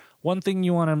starter. One thing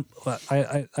you want to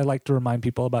I like to remind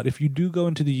people about: if you do go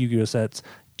into the Yu-Gi-Oh sets,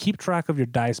 keep track of your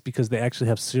dice because they actually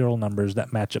have serial numbers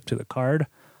that match up to the card.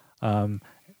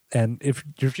 And if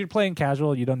you're playing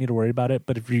casual, you don't need to worry about it.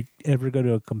 But if you ever go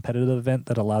to a competitive event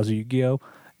that allows you Yu-Gi-Oh,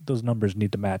 those numbers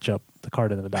need to match up. The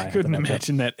card and the die. I have to couldn't match up.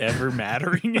 imagine that ever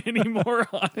mattering anymore,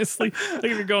 honestly. Like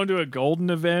if you're going to a golden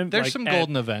event. There's like some at-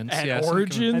 golden events. At yeah, some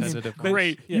Origins, competitive ones.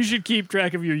 great. You should keep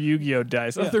track of your Yu-Gi-Oh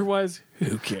dice. Otherwise,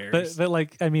 who cares? But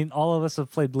like, I mean, all of us have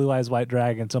played Blue Eyes White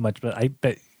Dragon so much, but I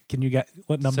bet. Can you get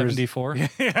what numbers? 74.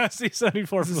 Yeah, see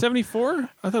 74. Is it 74?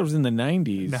 I thought it was in the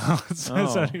 90s. No, it's Oh.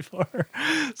 74.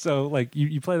 So like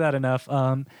you play that enough.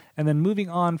 And then moving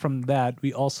on from that,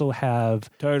 we also have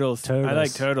Turtles. I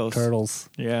like turtles. Turtles.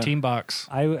 Yeah. Team Box.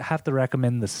 I have to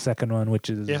recommend the second one, which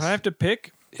is If I have to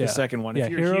pick, the Yeah. second one. Yeah,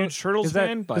 If you're a huge Turtles is that,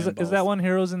 fan, buy is, them that- is that both. one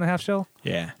Heroes in the Half Shell?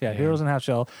 Yeah. Yeah, Heroes in the Half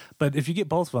Shell. But if you get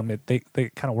both of them, they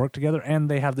kind of work together,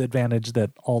 and they have the advantage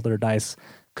that all their dice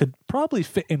could probably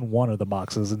fit in one of the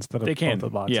boxes instead of They can. both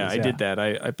the boxes. Yeah, I did that.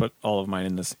 I put all of mine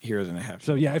in this Heroes and a Half.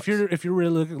 So yeah, if you're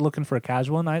really looking for a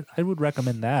casual one, I would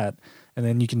recommend that, and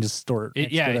then you can just store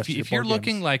it. If you're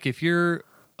looking like if you're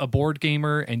a board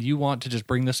gamer and you want to just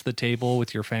bring this to the table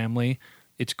with your family,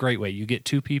 it's a great way. You get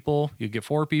 2 people, you get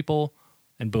 4 people,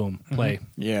 and boom, play.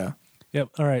 Yeah. Yep.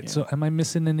 All right. Yeah. So am I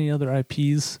missing any other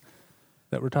IPs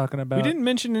that we're talking about? We didn't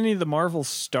mention any of the Marvel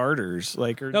starters.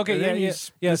 Like, are Okay. there any Yeah.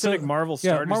 specific Marvel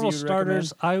starters. Marvel you would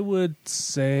starters. I would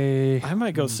say recommend? I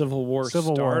might go Civil War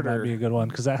Civil starter. War might be a good one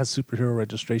because that has Superhero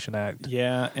Registration Act.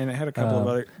 Yeah, and it had a couple of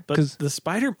other. But 'cause- the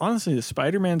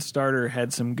Spider-Man starter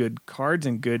had some good cards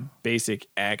and good basic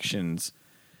actions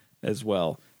as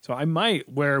well. So I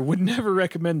would never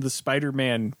recommend the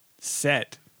Spider-Man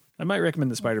set. I might recommend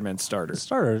the Spider-Man starter. The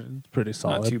starter is pretty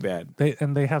solid. Not too bad.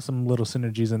 They have some little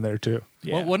synergies in there too.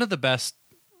 Yeah. Well, one of the best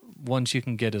ones you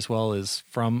can get as well is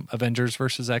from Avengers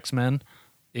versus X-Men.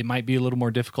 It might be a little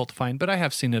more difficult to find, but I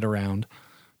have seen it around.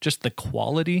 Just the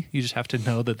quality, you just have to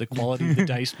know that the quality of the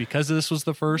dice, because this was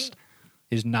the first,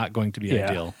 is not going to be Yeah.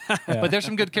 ideal. But there's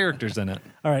some good characters in it.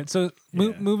 All right, so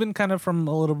moving kind of from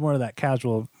a little more of that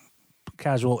casual,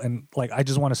 and like I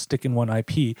just want to stick in one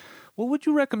IP. What would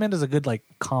you recommend as a good like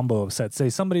combo of sets? Say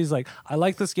somebody's like, I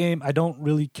like this game. I don't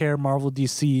really care Marvel,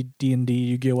 DC, D&D,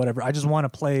 Yu-Gi-Oh, whatever. I just want to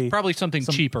play. Probably something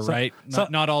cheaper, right?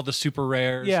 Not all the super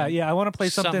rares. Yeah, I want to play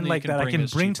something something like you that can I can bring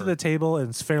bring that's to cheaper. the table and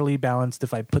it's fairly balanced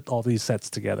if I put all these sets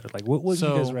together. Like, what would you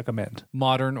So- guys recommend?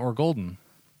 Modern or golden.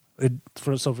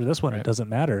 For this one, it doesn't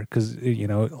matter because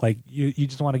like you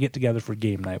just want to get together for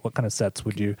game night. What kind of sets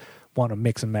would you want to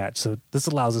mix and match? So this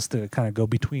allows us to kind of go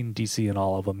between DC and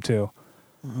all of them too.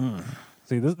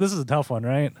 See, this is a tough one,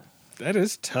 right? That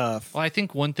is tough. Well, I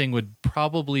think one thing would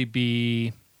probably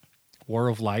be War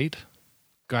of Light,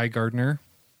 Guy Gardner.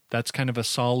 That's kind of a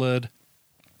solid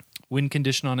win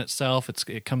condition on itself.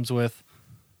 It comes with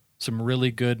some really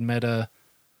good meta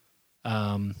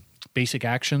basic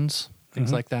actions,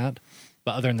 things like that.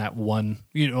 But other than that one,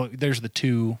 there's the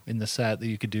 2 in the set that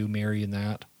you could do Mary in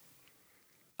that.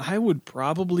 I would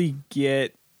probably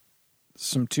get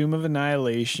some Tomb of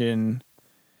Annihilation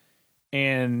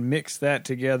and mix that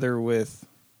together with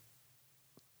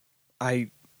I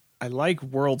like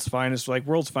World's Finest. Like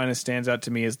World's Finest stands out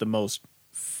to me as the most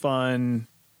fun,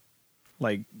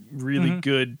 like really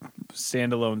good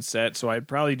standalone set. So I'd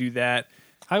probably do that.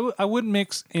 I would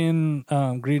mix in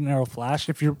Green Arrow Flash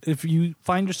if you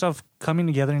find yourself coming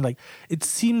together and like it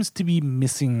seems to be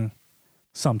missing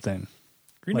something.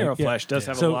 Green Like, Arrow yeah. Flash does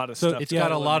have So- a lot of so stuff. It's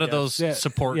got a lot of those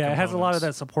support Yeah, it has a lot of that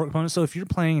components. support component. So if you're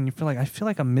playing and you feel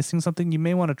like I'm missing something, you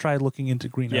may want to try looking into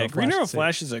Green Arrow Flash. Green Arrow to see.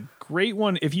 Flash is a great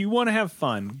one. If you want to have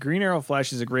fun, Green Arrow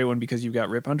Flash is a great one because you've got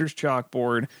Rip Hunter's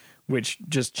Chalkboard, which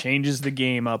just changes the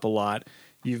game up a lot.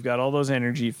 You've got all those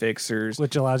energy fixers.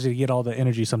 which allows you to get all the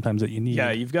energy sometimes that you need.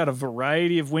 Yeah, you've got a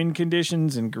variety of win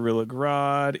conditions in Gorilla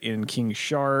Grodd, in King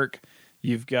Shark.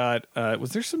 You've got,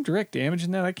 was there some direct damage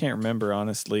in that? I can't remember,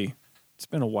 honestly. It's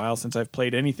been a while since I've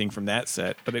played anything from that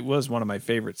set, but it was one of my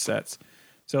favorite sets.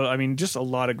 So, I mean, just a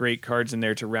lot of great cards in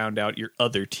there to round out your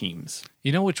other teams.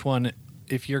 You know which one,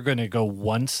 if you're going to go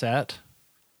one set,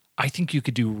 I think you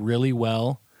could do really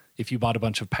well if you bought a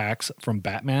bunch of packs from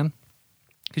Batman.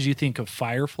 Because you think of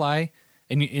Firefly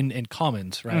and in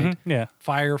commons, right? Yeah.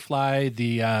 Firefly,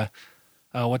 the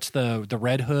what's the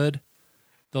Red Hood?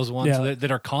 Those ones Yeah.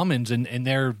 that are commons and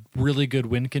they're really good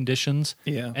win conditions.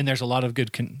 Yeah. And there's a lot of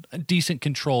good, decent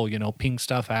control, ping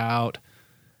stuff out,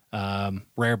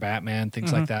 rare Batman,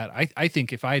 things like that. I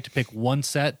think if I had to pick one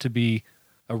set to be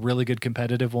a really good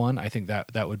competitive one, I think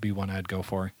that would be one I'd go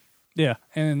for. Yeah,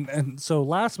 and so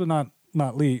last but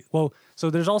not least, well, so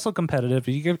there's also competitive.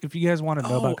 If you guys want to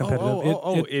know about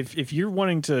competitive, If you're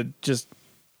wanting to just,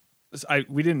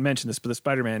 we didn't mention this, but the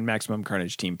Spider-Man Maximum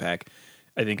Carnage team pack,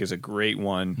 I think, is a great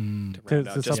one to round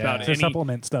out just about any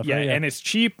supplement stuff. Yeah, right? and it's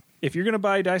cheap. If you're going to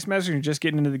buy Dice Masters and you're just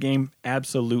getting into the game,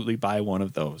 absolutely buy one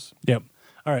of those. Yep.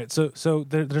 All right. So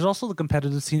there's also the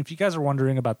competitive scene. If you guys are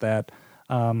wondering about that,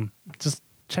 just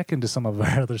check into some of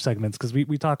our other segments because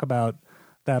we talk about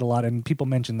that a lot and people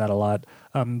mention that a lot.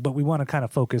 But we want to kind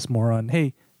of focus more on,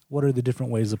 hey, what are the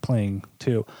different ways of playing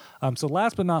too? So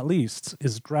last but not least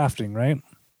is drafting, right?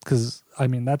 Because I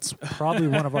mean that's probably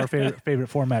one of our favorite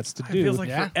formats to do. It feels like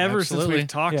Yeah, forever since absolutely. we've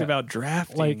talked Yeah. about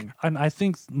drafting. Like, and I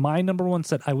think my number one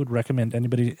set I would recommend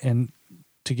anybody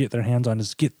to get their hands on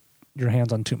is get your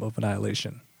hands on Tomb of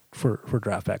Annihilation for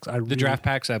draft packs. The draft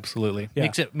packs, absolutely.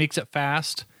 Yeah. Makes it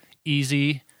fast,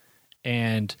 easy,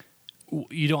 and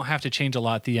you don't have to change a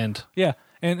lot at the end. Yeah,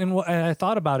 And I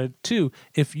thought about it too.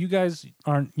 If you guys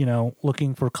aren't,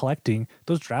 looking for collecting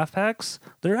those draft packs,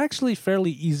 they're actually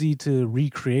fairly easy to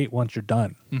recreate once you're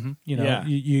done. Mm-hmm. Yeah.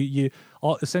 You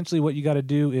essentially what you got to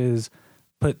do is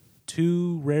put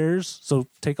 2 rares. So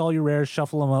take all your rares,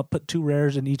 shuffle them up, put 2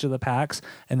 rares in each of the packs,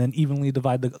 and then evenly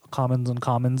divide the commons and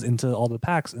commons into all the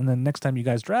packs. And then next time you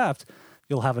guys draft,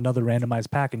 you'll have another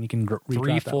randomized pack, and you can redraft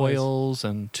 3 that way. foils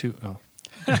and 2. Oh.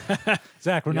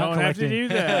 Zach, we're You not don't have to collecting. do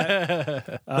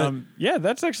that. Yeah,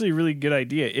 that's actually a really good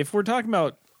idea. If we're talking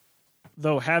about,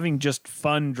 though, having just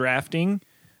fun drafting,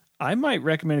 I might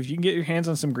recommend if you can get your hands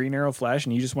on some Green Arrow Flash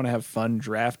and you just want to have fun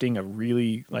drafting a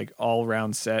really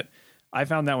all-around set, I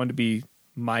found that one to be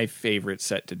my favorite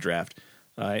set to draft.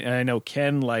 And I know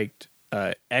Ken liked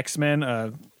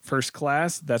X-Men First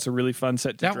Class. That's a really fun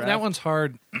set to draft. That one's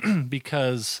hard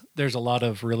because there's a lot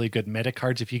of really good meta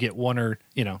cards. If you get one or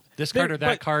this card or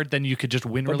that card, then you could just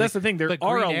win. But really. that's the thing. There But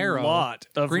are Green a Arrow, lot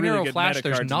of Green really Arrow good Flash. meta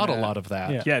There's cards not in a that. lot of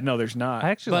that. Yeah. Yeah, no, there's not. I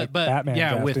actually like Batman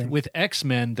drafting. with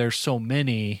X-Men, there's so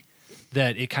many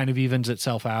that it kind of evens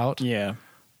itself out. Yeah.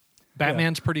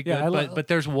 Batman's pretty good, Yeah, but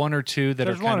there's one or two that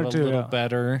are There's one kind or of a two, little yeah.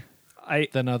 better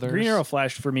than others. Green Arrow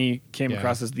Flash for me came Yeah.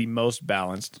 across as the most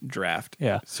balanced draft.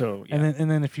 Yeah. So yeah. And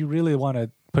then if you really want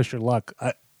to push your luck,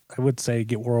 I would say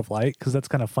get War of Light, because that's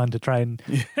kind of fun to try and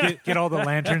get all the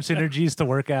lantern synergies to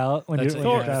work out when That's you're it.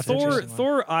 when Thor, you're drafting. interesting one.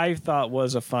 Thor, I thought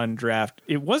was a fun draft.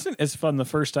 It wasn't as fun the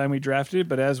first time we drafted it,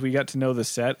 but as we got to know the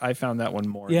set, I found that one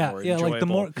more. and more Yeah, like the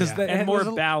more because Yeah. and more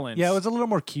balanced. Yeah, it was a little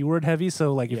more keyword heavy.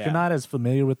 So like if Yeah. you're not as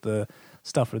familiar with the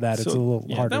stuff for that, it's a little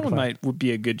harder. That to one find. would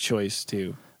be a good choice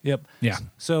too. Yep. Yeah.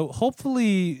 So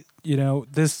hopefully,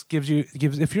 this gives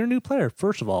if you're a new player,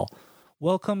 first of all,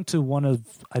 welcome to one of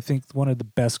the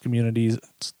best communities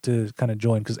to kind of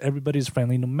join, because everybody's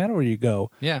friendly no matter where you go.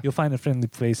 Yeah. You'll find a friendly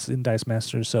face in Dice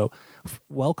Masters. So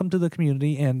welcome to the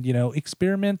community, and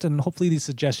experiment, and hopefully these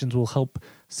suggestions will help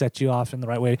set you off in the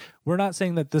right way. We're not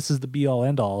saying that this is the be all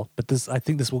end all, but I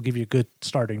think this will give you a good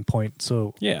starting point.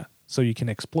 So Yeah. so you can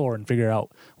explore and figure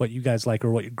out what you guys like or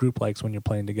what your group likes when you're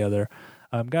playing together.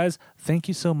 Guys, thank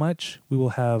you so much. We will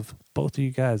have both of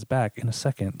you guys back in a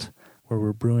second where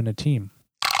we're brewing a team.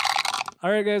 All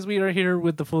right, guys, we are here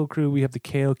with the full crew. We have the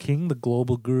KO King, the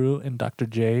Global Guru, and Dr.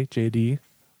 J, JD.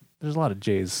 There's a lot of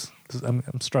J's. I'm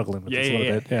struggling with this a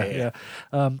little bit.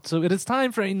 Yeah. So it is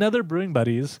time for another Brewing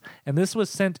Buddies, and this was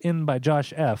sent in by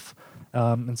Josh F.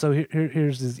 And so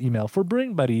here's his email. For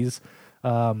Brewing Buddies,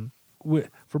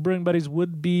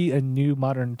 would be a new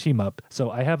modern team up.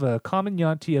 So I have a common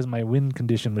Yuan-Ti as my win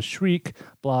condition with Shriek,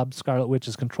 Blob, Scarlet Witch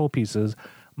as control pieces.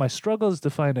 My struggle is to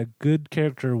find a good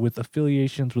character with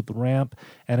affiliations with Ramp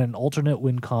and an alternate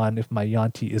win con if my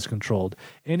Yuan-Ti is controlled.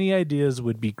 Any ideas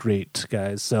would be great,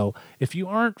 guys. So if you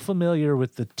aren't familiar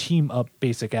with the team up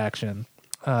basic action,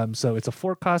 so it's a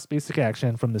 4-cost basic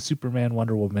action from the Superman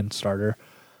Wonder Woman starter.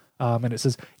 And it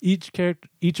says each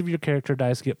of your character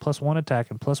dice get +1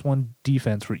 attack and +1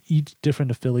 defense for each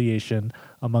different affiliation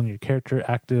among your character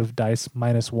active dice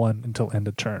 -1 until end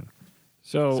of turn.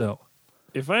 So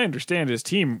if I understand his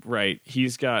team right,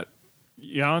 he's got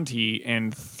Yuan-Ti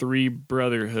and 3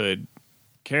 Brotherhood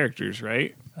characters,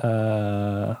 right?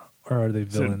 Or are they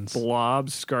So villains? Blob,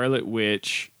 Scarlet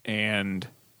Witch, and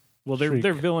they're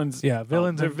Shriek. villains. Yeah,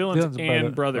 villains. They're and- villains villains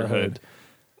and Brotherhood.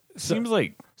 Seems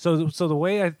like So the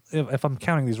way if I'm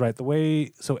counting these right,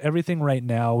 so everything right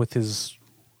now with his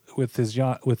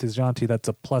Yuan-Ti, that's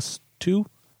a +2,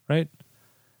 right?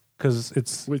 Because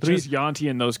it's with 3, just Yuan-Ti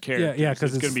and those characters. yeah,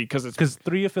 because it's going to be because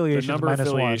 3 affiliations the number of -1,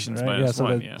 affiliations right? minus so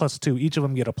one, the yeah. +2. Each of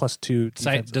them get a +2.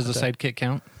 Does the sidekick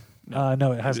count?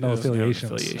 No, it has no doesn't have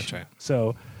affiliations. affiliation. That's right.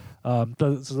 So,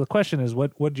 so the question is,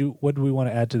 what do we want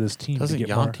to add to this team? Doesn't to get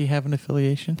Yuan-Ti have an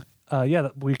affiliation? more? Yeah,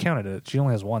 we counted it. She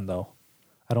only has 1 though.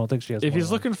 I don't think she has. if more he's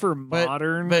than looking for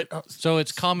modern, But So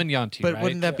it's common Yuan-Ti, But right?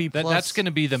 wouldn't that be That's plus- going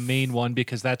to be the main one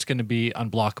because that's going to be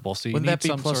unblockable. So you wouldn't need that be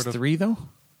some plus sort of 3 though?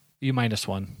 you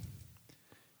 -1.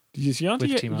 Yes,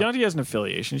 Yuan-Ti with team up. has an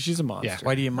affiliation. She's a monster. Yeah.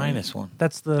 Why do you -1?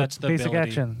 That's the ability. basic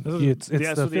action. That's It's what the the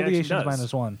action affiliations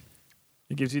does. -1.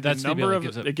 It gives you the That's the number ability of.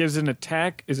 gives It it. gives an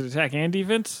attack. Is it attack and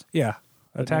defense? Yeah,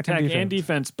 attack and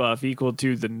defense. buff equal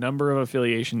to the number of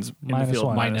affiliations in Minus the field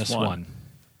one. -1.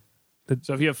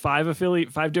 So if you have 5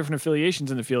 different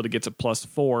affiliations in the field, it gets a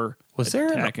 +4. Was there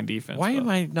attack and defense? Why buff. am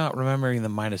I not remembering the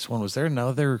 -1? Was there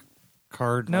another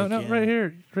card? No, like no, in- right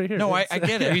here. No, I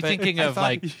get it. Are you but thinking I of thought-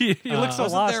 like You look so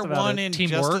wasn't lost there about one it. in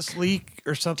Teamwork? Justice League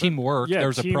or something? teamwork? Yeah, There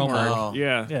was a teamwork. promo. Oh.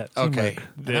 Yeah, Yeah, Okay, teamwork.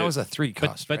 and that was a 3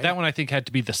 cost. But right? that one I think had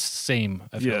to be the same.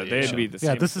 yeah. They had to affiliation. be the same.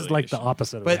 Yeah, this is like the affiliation.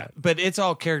 opposite of that. But it's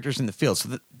all characters in the field.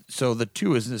 So the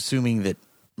 2 is assuming that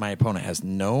my opponent has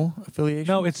no affiliation.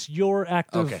 No, it's your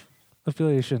active. Okay.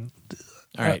 affiliation.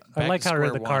 All right. I back like to how I read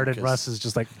square the card one, and Russ is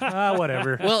just like,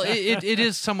 whatever. Well, it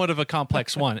is somewhat of a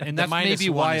complex one, and that's minus maybe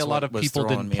one why is a lot what of was people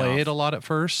throwing didn't me play off. it a lot at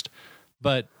first.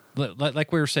 But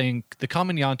like we were saying, the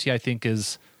common Yanti I think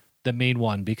is the main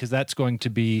one because that's going to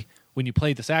be when you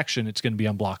play this action, it's going to be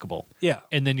unblockable. Yeah.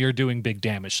 And then you're doing big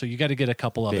damage, so you got to get a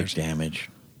couple Big others. damage.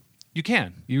 You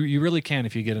can, you really can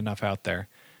if you get enough out there,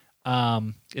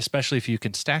 especially if you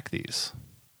can stack these.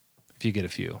 If you get a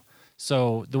few.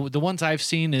 So the ones I've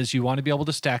seen is you want to be able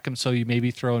to stack them. So you maybe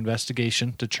throw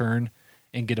investigation to churn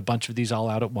and get a bunch of these all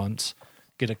out at once.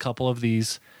 Get a couple of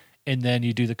these, and then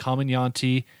you do the common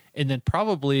Yanti, and then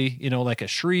probably like a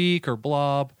shriek or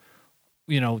blob.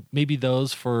 Maybe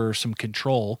those for some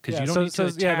control because you don't need to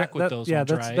attack with those. Yeah,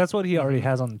 ones, right? that's what he already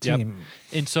has on the Yep. team.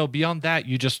 And so beyond that,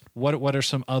 you just what are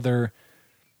some other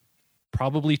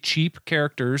probably cheap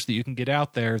characters that you can get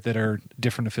out there that are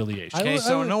different affiliations? Okay, I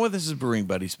so I would- know what this is Brewing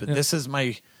Buddies, but this is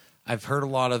I've heard a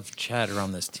lot of chatter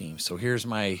on this team. So here's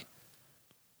my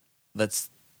let's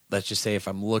just say if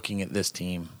I'm looking at this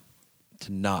team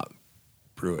to not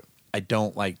brew it. I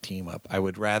don't like team up. I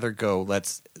would rather go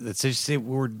let's just say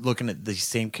we're looking at the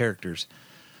same characters.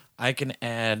 I can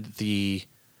add the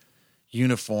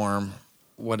uniform.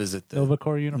 What is it? The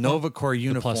Novacore uniform? Novacore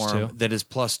uniform +2. that is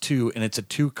 +2 and it's a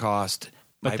 2 cost.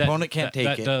 My opponent can't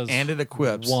take it does and it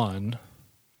equips one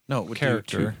no, it would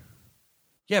character. do 2.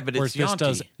 Yeah, but Whereas it's this Yanti.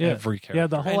 does every character. Yeah,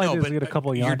 the whole I know, idea is but to get a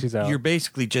couple of Yantis out. You're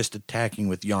basically just attacking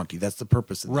with Yanti. That's the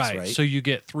purpose of this, right? So you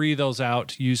get 3 of those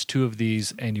out, use 2 of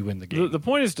these, and you win the game. The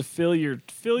point is to fill your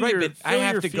Right, but I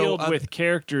have your to go field up- with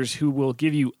characters who will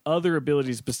give you other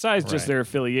abilities besides just Right. their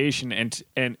affiliation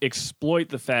and exploit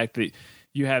the fact that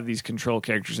you have these control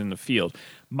characters in the field.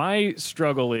 My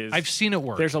struggle is I've seen it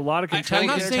work. there's a lot of control I'm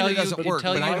not characters. saying it doesn't work,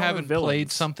 until but you I don't haven't villains.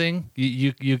 played something.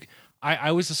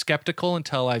 I was skeptical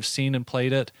until I've seen and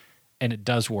played it, and it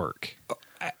does work.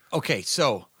 Okay,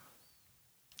 so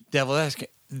Devil Esca.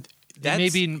 That's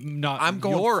Maybe not. I'm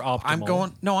going. your optimal. I'm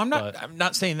going. No, I'm not. but- I'm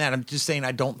not saying that. I'm just saying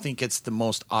I don't think it's the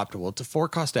most optimal. It's a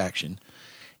 4-cost action,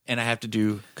 and I have to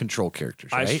do control characters.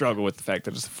 I Right? struggle with the fact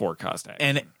that it's a 4-cost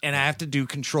action. and I have to do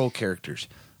control characters.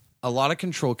 A lot of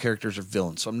control characters are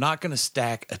villains, so I'm not going to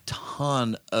stack a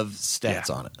ton of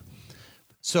stats on it.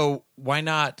 So why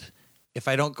not? If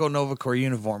I don't go Novacore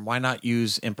uniform, why not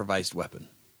use improvised weapon?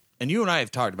 And you and I have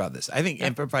talked about this. I think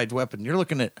improvised weapon. You're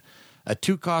looking at a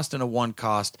 2-cost and a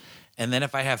 1-cost, and then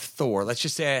if I have Thor, let's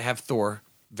just say I have Thor,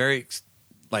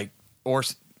 or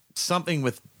something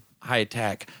with high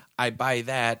attack. I buy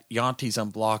that. Yanti's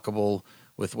unblockable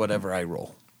with whatever I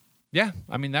roll. Yeah,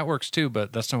 I mean that works too,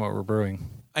 but that's not what we're brewing.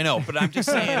 I know, but I'm just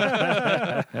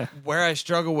saying where I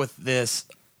struggle with this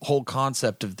whole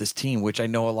concept of this team, which I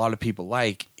know a lot of people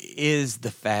like, is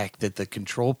the fact that the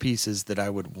control pieces that I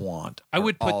would want. I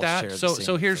would put all that. share the So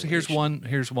same here's affiliation.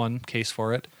 here's one case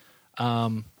for it.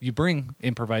 You bring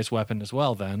improvised weapon as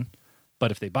well, then,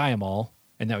 but if they buy them all,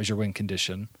 and that was your win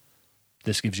condition,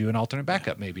 this gives you an alternate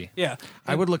backup, maybe. Yeah.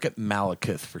 I would look at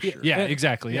Malekith for sure. Yeah,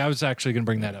 exactly. I was actually going to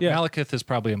bring that up. Yeah. Malekith is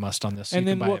probably a must on this. So And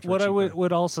you can then buy it for what I cheaper.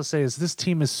 would also say is this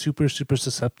team is super, super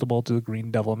susceptible to the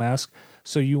Green Devil Mask.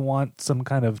 So you want some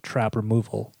kind of trap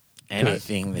removal.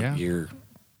 Anything that Yeah. you're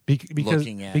Because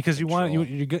Looking at because you want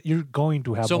control. you're going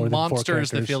to have So more than 4 monster is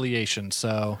the characters. affiliation.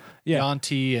 So Yeah.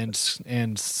 Yanti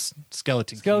and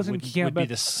Skeleton Key Skeleton would, Key can't, would be but-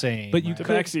 the same. but you right? could-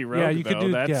 Tabaxi Rogue, yeah, you could though,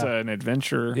 do- that's yeah. an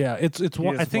adventure. Yeah, it's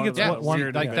one. I is think one it's of Yeah, those one.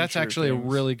 weird like that's adventure actually a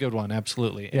things. really good one.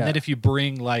 Absolutely. And Yeah. then if you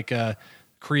bring like a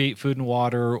create food and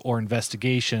water or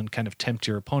investigation, kind of tempt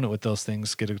your opponent with those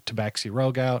things. Get a Tabaxi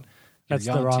Rogue out. That's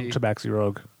your the wrong Yanti. Tabaxi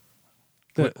Rogue.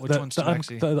 Which one's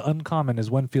Tabaxi? The uncommon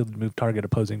is when fielded, move target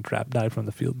opposing trap die from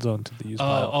the field zone to the use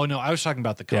pile. Oh no, I was talking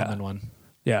about the Yeah. common one,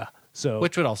 Yeah. So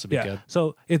which would also be yeah. good.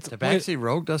 So it's Tabaxi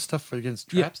Rogue does stuff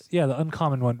against yeah, traps. yeah, the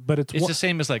uncommon one, but it's It's one, the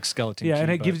same as like Skeleton yeah, Key,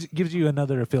 and it but- gives you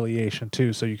another affiliation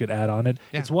too, so you could add on it.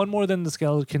 Yeah. It's one more than the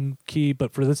Skeleton Key,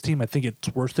 but for this team, I think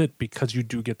it's worth it because you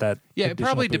do get that. Yeah, it additional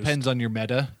probably boost. depends on your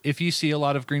meta. If you see a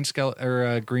lot of green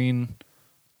green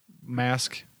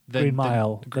mask, then Green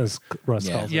Mile, as Russ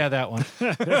Yeah. calls it. yeah, that one.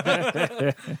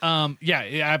 Yeah,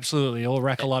 absolutely, it'll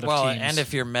wreck a lot of Well, teams. and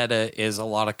if your meta is a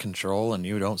lot of control and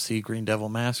you don't see Green Devil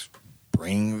Mask,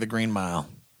 bring the Green Mile.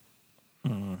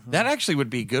 That actually would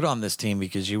be good on this team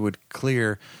because you would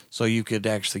clear so you could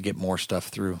actually get more stuff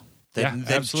through than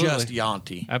absolutely. just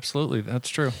Yanti. absolutely, that's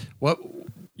true. What?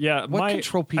 Yeah, What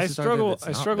control pieces are there that's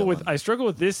not villain? I struggle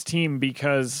with this team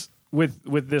because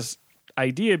with this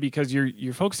idea because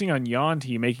you're focusing on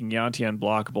Yanti, making Yanti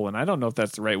unblockable, and I don't know if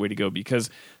that's the right way to go because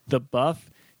the buff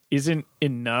isn't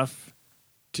enough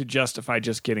to justify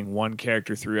just getting one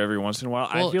character through every once in a while.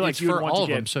 Well, I feel like it's you would for want all to of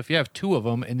get them. So if you have 2 of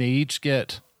them and they each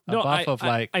get buff of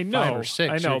like I know, 5 or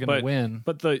 6, I know, you're going to win.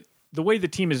 But the way the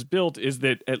team is built is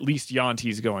that at least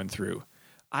Yanti's going through.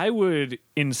 I would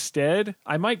instead,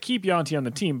 I might keep Yanti on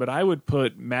the team, but I would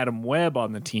put Madam Web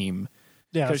on the team.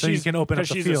 Yeah, so you can open up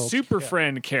the she's field. a super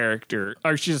friend character,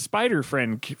 or she's a spider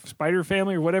friend, spider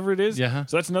family, or whatever it is. Yeah.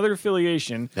 So that's another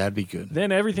affiliation. That'd be good.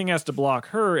 Then everything has to block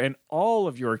her, and all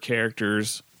of your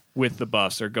characters with the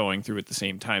buffs are going through at the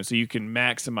same time, so you can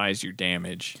maximize your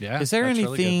damage. Yeah. Is there that's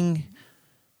really good. anything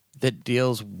that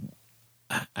deals?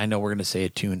 I know we're going to say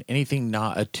attune. Anything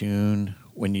not attune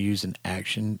when you use an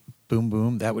action? Boom,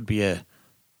 boom. That would be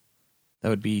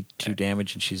 2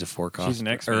 damage, and she's a 4 cost. She's an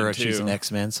X-Men, or she's too. an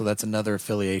X-Men, so that's another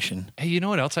affiliation. Hey, you know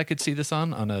what else I could see this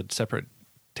on a separate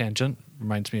tangent?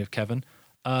 Reminds me of Kevin.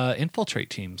 Infiltrate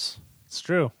teams, It's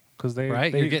true because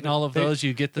right? You're getting all of those.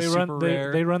 You get the super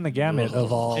rare. They run the gamut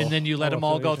of all, and then you let them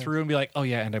all go affiliations. through and be like, oh,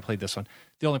 yeah, and I played this one.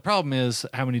 The only problem is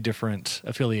how many different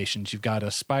affiliations. You've got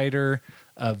a spider,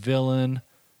 a villain.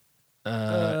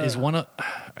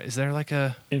 Is there like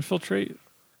a... Infiltrate.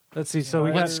 Let's see. So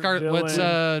we What's got what's Black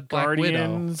Widow?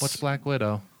 Guardians. What's Black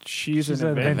Widow? She's an She's an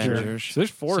Avenger. Avenger. So there's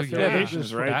 4 So,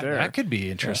 affiliations right that, there. That could be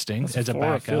interesting That's as a 4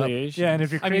 backup. affiliations. yeah, and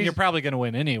if you're I crazy, mean, you're probably going to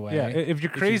win anyway. yeah, if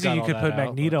you're you've crazy, got you all could that put out,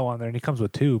 Magneto on there, and he comes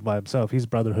with 2 by himself. He's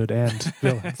Brotherhood and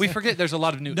villains. We forget there's a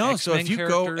lot of new No, X-Men so if you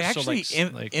go characters, actually so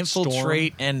like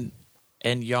infiltrate and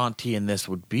Yanti in this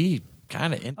would be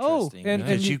kind of interesting. and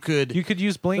because you could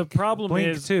use Blink. The problem Blink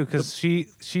is too because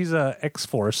she's a X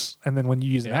Force, and then when you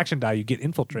use an action die, you get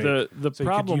infiltrate. The So you could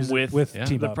problem use it with Yeah.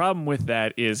 team the up. problem with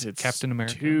that is it's Captain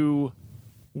America. too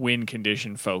win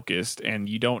condition focused, and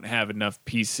you don't have enough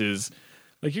pieces.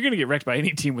 Like you're going to get wrecked by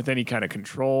any team with any kind of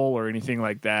control or anything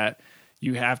like that.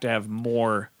 You have to have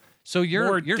more. So your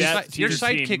More depth to your team,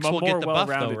 sidekicks will more get the buff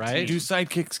though, well-rounded right? do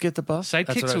sidekicks get the buff? That's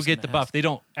what I Sidekicks will was get gonna the buff. ask. They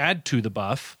don't add to the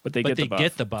buff, But they get the buff.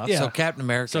 get the buff. Yeah. So Captain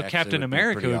America. So actually Captain would be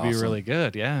America pretty would be awesome. really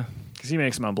good. Yeah. Because he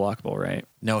makes them unblockable, right?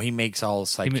 No, he makes all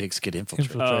sidekicks get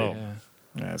infiltrated. Infiltrate. Oh,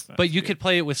 Yeah. that's not But you good. could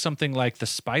play it with something like the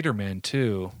Spider-Man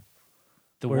too.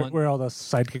 The one where all the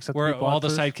sidekicks have to where be all the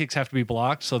blocked sidekicks have to be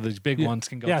blocked, so the big ones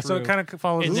can go Yeah, through. so it kind of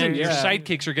follows. and the then same- your yeah.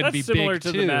 sidekicks are going to That's be similar big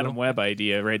to too. the Madam Web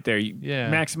idea right there. Yeah.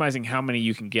 Maximizing how many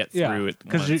you can get yeah, through it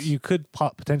because you could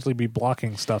potentially be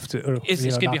blocking stuff to. Or, It's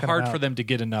you know, going to be knocking hard them for out. them to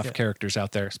get enough characters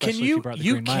out there. Especially Can if you? brought the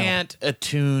You Green Mile. can't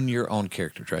attune your own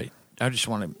characters, right? I just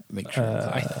want to make sure.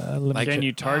 Like Can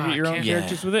you target your own can't-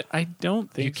 characters with it? I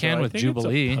don't think You can so. with I think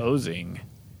Jubilee. It's opposing.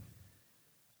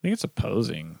 I think it's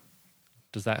opposing.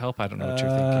 Does that help? I don't know what you're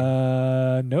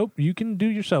thinking. Nope. You can do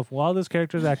yourself while this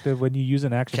character is active. When you use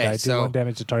an action Okay, die, so- do 1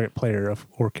 damage to target player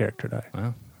or character die.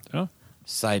 Wow. Oh,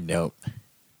 Side note: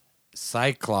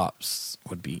 Cyclops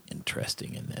would be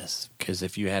interesting in this because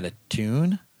if you had a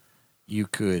tune, you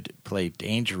could play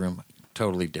Danger Room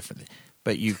totally differently.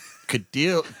 But you could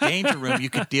deal Danger Room. You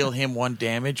could deal him 1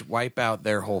 damage, wipe out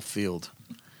their whole field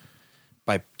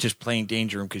by just playing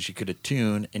Danger Room because you could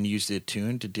attune and use the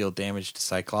attune to deal damage to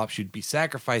Cyclops. You'd be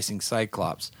sacrificing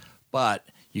Cyclops, but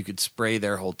you could spray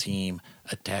their whole team,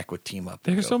 attack with team up.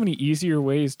 and there's go. so many easier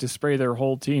ways to spray their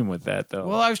whole team with that, though.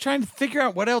 Well, I was trying to figure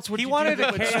out what else would He you wanted do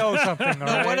to that would- KO something. All No,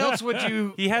 right? what else would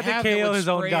you? He had to have that KO would his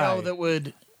own spray guy. out that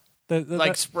would The-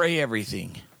 like spray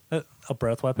everything. a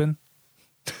breath weapon.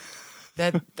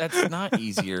 That's not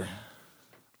easier.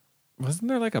 wasn't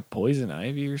there like a poison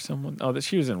ivy or someone? Oh, that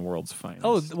she was in World's Finest.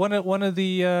 Oh, one of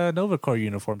the Nova Corps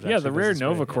uniforms. yeah, actually the rare does a spray.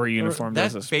 Nova Corps Yeah. uniform That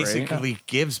does a spray. basically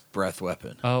gives breath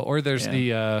weapon. Or there's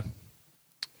Yeah.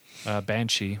 the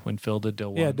Banshee when Phil did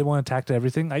Dill 1. Yeah, did one attack to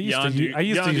everything. I used to use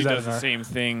Yondu that does in the our, same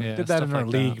thing. Yeah. did that stuff in our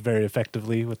like that. league very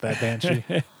effectively with that Banshee.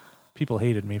 People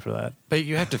hated me for that. But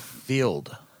you have to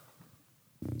field.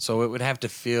 So it would have to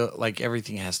feel like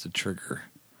everything has to trigger.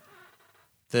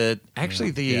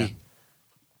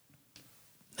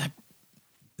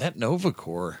 That Nova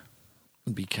Corps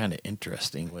would be kind of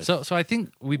interesting with So I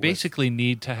think we basically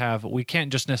need to have. We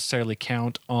can't just necessarily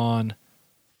count on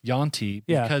Yanti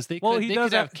Yeah. because they Well, could, he they does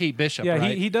could have have- Kate Bishop. Yeah,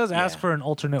 right? he does ask Yeah. for an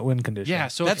alternate win condition. Yeah,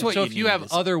 so That's if, what so you if you need have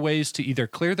is- other ways to either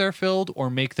clear their field or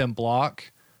make them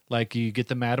block, like you get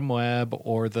the Madam Web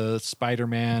or the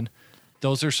Spider-Man,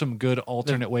 those are some good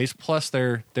alternate ways. Plus,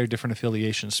 their different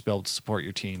affiliations to be able to support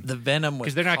your team the Venom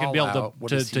because they're not going to be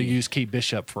able to use Kate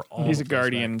Bishop for all. He's a of those, right?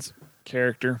 Guardian's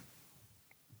character.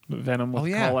 Venom with Oh,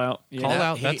 yeah. call out. Yeah. Call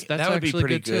out. That's that would be actually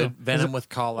pretty good, too. Venom with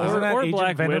call Isn't out. that Or Agent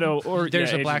Black Venom? Widow. Or There's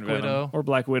a Agent Black Venom. Widow. Or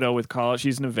Black Widow with call out.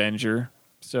 She's an Avenger.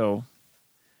 So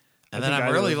And I then think I'm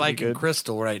either really of those would be liking good.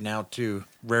 Crystal right now too.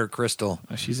 Rare Crystal.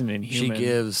 she's an Inhuman. She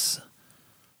gives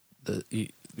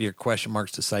your question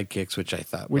marks to sidekicks, which I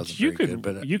thought which wasn't you very could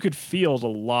good. But you could field a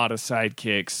lot of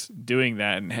sidekicks doing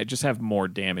that and just have more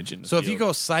damage in the so if field. you go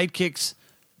sidekicks,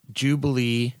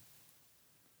 Jubilee,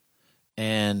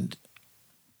 and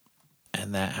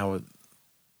that how it,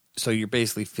 so you're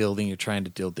basically fielding, you're trying to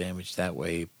deal damage that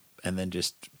way, and then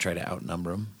just try to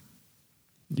outnumber them.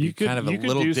 You could kind of a you could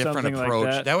little do different something like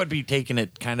approach. that Would be taking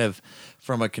it kind of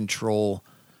from a control.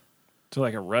 to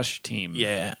like a rush team.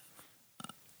 Yeah,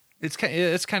 It's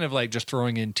kind of like just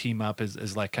throwing in team up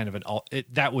is like kind of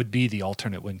that would be the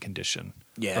alternate win condition.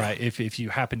 Yeah. Right. If you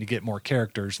happen to get more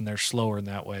characters and they're slower in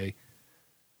that way,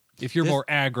 if you're more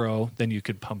aggro, then you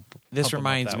could pump. this them up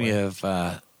reminds that me way.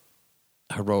 of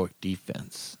heroic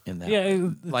defense in that. Yeah, way.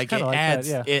 it's Like kinda it like that, adds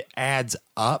yeah. it adds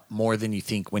up more than you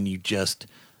think when you just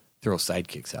throw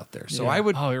sidekicks out there. So Yeah. I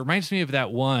would Oh, it reminds me of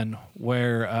that one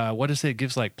where what is it? It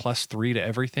gives like +3 to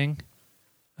everything.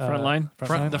 Front line? The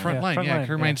front line. Yeah, it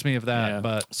reminds me of that. Yeah.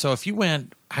 But So if you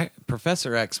went,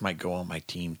 Professor X might go on my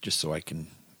team just so I can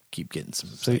keep getting some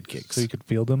sidekicks. So you could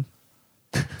field them.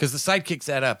 Because the sidekicks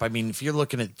add up. I mean, if you're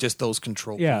looking at just those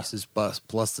control Yeah. pieces plus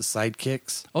the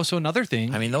sidekicks, so another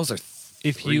thing, I mean, those are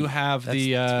if you have That's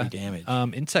the 3 damage.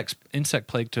 insect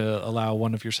plague to allow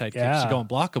one of your sidekicks Yeah. to go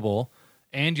unblockable,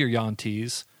 and your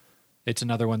Yantees, it's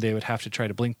another one they would have to try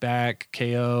to blink back,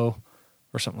 KO,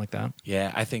 or something like that.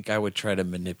 Yeah, I think I would try to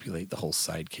manipulate the whole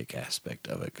sidekick aspect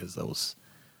of it because those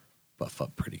buff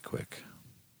up pretty quick.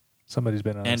 Somebody's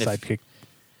been on And a if- sidekick.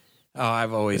 Oh,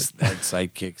 I've always had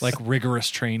sidekicks. Like rigorous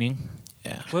training.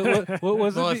 yeah. What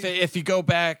was Well, it? if you go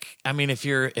back, I mean, if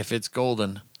it's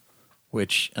golden,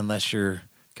 which unless you're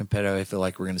competitive, I feel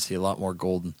like we're going to see a lot more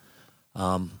golden.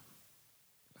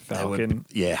 That would- Falcon.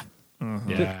 yeah.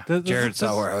 Yeah. Jared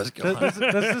saw where I was going. Does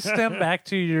this stem back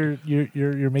to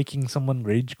you're making someone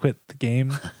rage quit the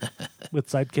game with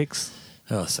sidekicks?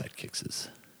 Oh, sidekicks is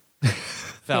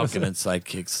Falcon and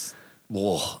sidekicks.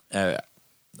 Whoa.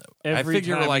 Every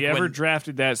figure, time like, we ever when-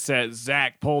 drafted that set,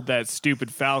 Zach pulled that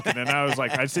stupid Falcon, and I was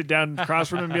like, I'd sit down across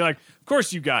from him and be like, "Of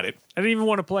course you got it." I didn't even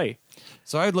want to play.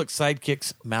 So I'd look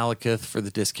sidekicks, Malekith for the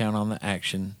discount on the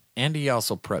action, and he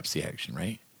also preps the action,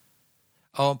 right?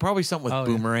 Oh, and probably something with Oh, yeah.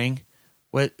 boomerang.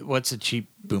 What's a cheap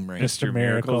boomerang? Mr. Mr.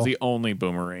 Miracle's Miracle. the only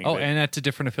boomerang. Oh, that- and it's a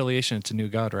different affiliation. It's a new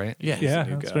god, right? Yeah, Yeah,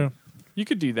 new that's guy. true. you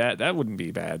could do that. That wouldn't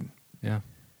be bad. Yeah.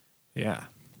 Yeah.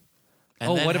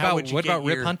 And then what how about would you get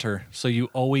Rip your- Hunter? So you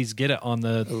always get it on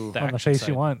the On the action face side.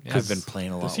 you want. Yeah. I've been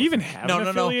playing a lot. Does he with even him. have an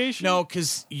affiliation? No,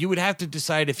 because you would have to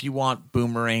decide if you want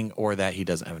boomerang or that he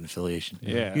doesn't have an affiliation.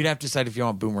 Yeah. You'd have to decide if you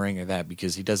want boomerang or that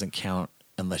because he doesn't count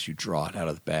unless you draw it out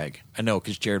of the bag. I know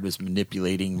because Jared was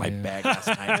manipulating my bag last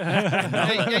night.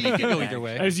 yeah, you can go either I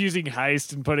way. was using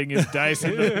heist and putting his dice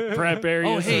in the prep area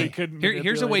Oh, so he hey, couldn't.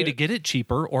 here's a way to manipulate it. get it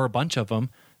cheaper or a bunch of them.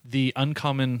 The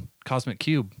uncommon cosmic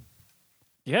cube.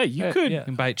 Yeah, you could. You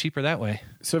can buy it cheaper that way.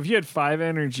 So if you had 5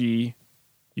 energy,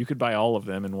 you could buy all of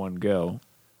them in one go.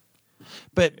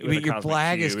 But With a your cosmic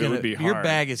bag is cube, it gonna would be your hard.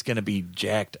 bag is gonna be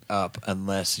jacked up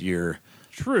unless you're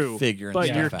True, figuring but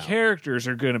stuff your out. characters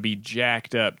are going to be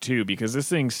jacked up too because this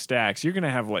thing stacks. You're going to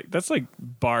have that's like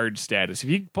bard status. If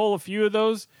you pull a few of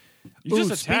those, you Ooh,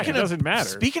 just attack. It doesn't matter.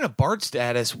 Speaking of Bard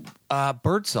status,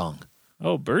 Birdsong.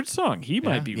 Oh, Birdsong, he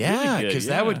might be Yeah, really good. because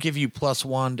that would give you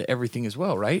 +1 to everything as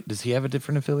well, right? Does he have a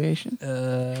different affiliation?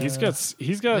 He's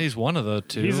got He's one of the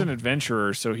two. he's an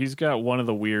adventurer, so he's got one of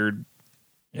the weird,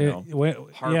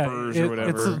 Harpers or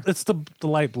whatever. It's the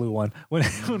light blue one. When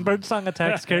Birdsong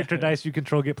attacks character dice, you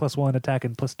control get +1 attack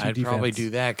and +2 I'd defense. probably do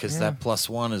that because that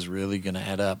 +1 is really going to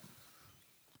add up.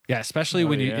 yeah, especially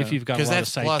when yeah. if you've got a 'Cause lot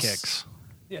of that's plus- sidekicks.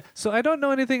 Yeah. So I don't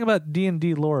know anything about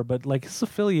D&D lore, but like his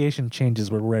affiliation changes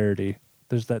with rarity.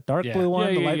 There's that dark blue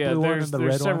one, the light blue one, There's, and the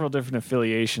there's red several one. different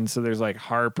affiliations. So there's like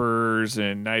Harpers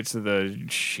and Knights of the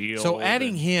Shield. So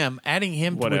adding him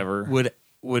Whatever.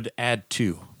 would add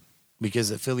 2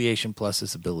 because affiliation plus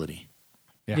his ability.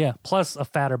 Yeah. Plus a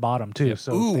fatter bottom too,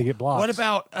 so they get blocks. What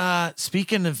about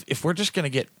speaking of if we're just going to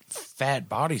get fat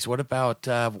bodies? What about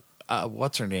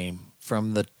what's her name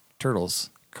from the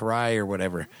Turtles, Karai or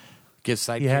whatever? Give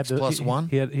he had sidekicks to,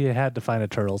 +1. He had to find a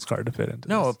Turtles card to fit into.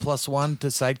 No, a this. +1 to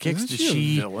sidekicks. Isn't Does she a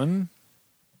she? villain?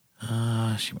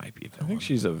 She might be a I villain. think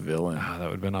she's a villain. Ah, that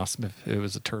would have been awesome if it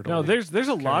was a turtle. No, there's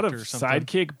a lot of character or something.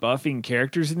 sidekick buffing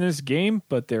characters in this game,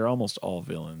 but they're almost all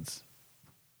villains,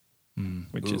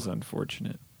 which is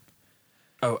unfortunate.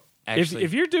 Oh, actually,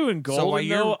 if you're doing so while golden,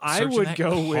 you're though, I searching would that,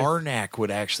 go with. Karnak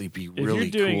would actually be If really you're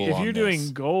doing cool. if you're on doing this.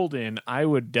 golden, I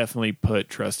would definitely put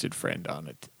trusted friend on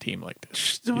a team like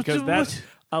this because that What?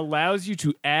 allows you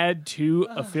to add 2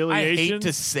 affiliations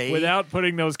to say- without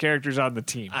putting those characters on the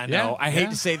team. I know. I hate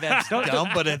to say that's dumb,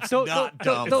 but it's not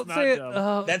dumb. Don't It's say not it.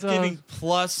 dumb. That's giving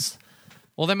plus.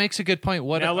 well, that makes a good point.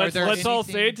 What Now are let's there all anything-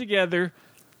 say it together.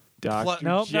 Dr.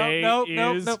 Nope, J nope,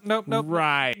 is nope.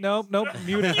 right. Nope.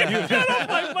 Mute it.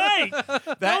 My mic.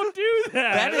 Don't do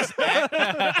that. That is,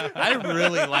 I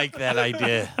really like that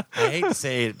idea. I hate to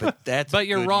say it, but that's. But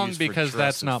you're good wrong use for because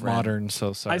that's trusted not friend. modern.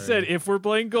 So sorry. I said if we're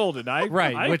playing GoldenEye,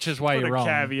 Right, I which is why put you're a wrong.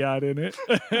 caveat in it.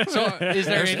 So is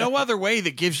there There's no other way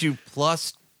that gives you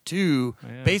 +2.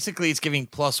 Yeah. Basically, it's giving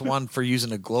 +1 for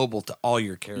using a global to all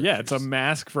your characters. Yeah, it's a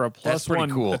mask for a That's pretty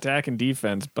 +1 cool. attack and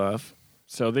defense buff.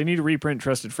 So they need to reprint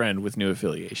Trusted Friend with new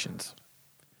affiliations.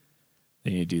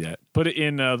 They need to do that. Put it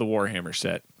in the Warhammer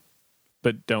set,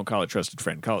 but don't call it Trusted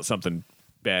Friend. Call it something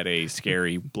bad,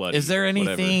 scary, bloody. Is there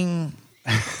whatever. anything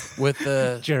with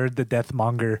the Jared the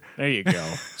Deathmonger. There you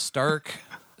go. Stark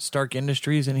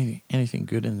Industries? Anything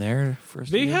good in there for us?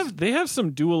 to they use? have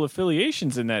some dual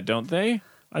affiliations in that, don't they?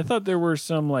 I thought there were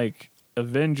some like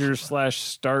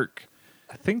Avengers/Stark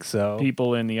I think so.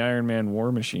 people in the Iron Man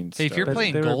War Machine. Hey, if you're stuff.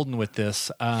 playing they were- Golden with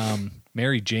this,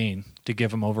 Mary Jane to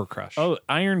give him Overcrush. Oh,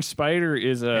 Iron Spider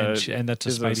is and that's a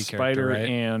is Spidey Spider character, right?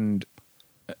 and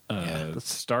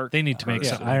Stark. They need to make Yeah,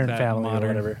 something Iron like that Family or modern.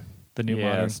 whatever. The new yeah,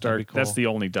 modern. That'd Stark. be cool. That's the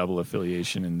only double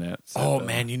affiliation in that. set, Oh though.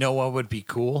 man, you know what would be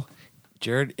cool,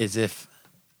 Jared? Is if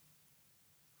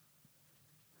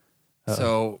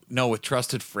with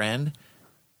Trusted Friend,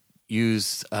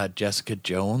 use Jessica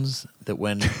Jones that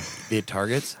when the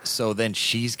targets, so then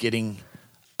she's getting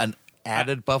an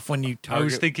added buff when you target. I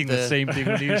was thinking the same thing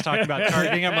when he was talking about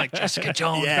targeting. I'm like, Jessica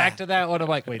Jones, Yeah. back to that one. I'm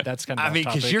like, wait, that's kind of I mean,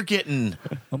 because you're getting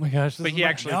Oh my gosh. But he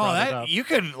actually no brought it that up. you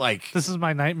could like This is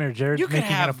my nightmare, Jared. You could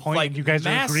making have, it a point, like, and you guys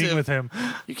are agreeing massive- with him.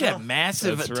 you could have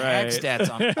massive That's attack right.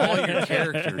 stats on all your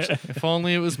characters, If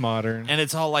only it was modern. and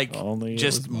it's all like Only it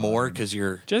just was more because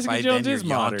you're Jessica by Jones then is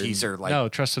your modern. Yankees are like No,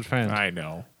 Trusted Friend. I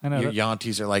know. I know. your that-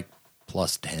 Yankees are like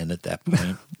 +10 at that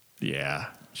point. Yeah,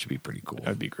 Should be pretty cool.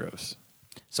 that'd be gross.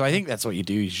 So I think that's what you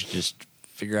do. You should just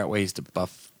figure out ways to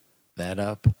buff that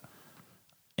up.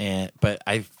 But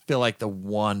I feel like the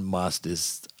one must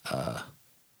is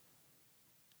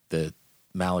the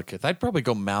Malekith. I'd probably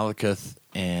go Malekith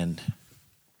and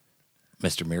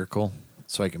Mr. Miracle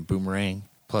so I can boomerang.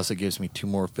 Plus, it gives me 2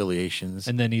 more affiliations.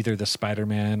 And then either the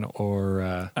Spider-Man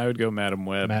or I would go Madam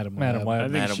Web. Madam Madam Web. I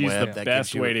think Madam she's Web, the that best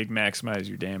gives you way a- to maximize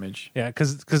your damage. Yeah,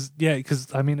 because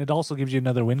I mean, it also gives you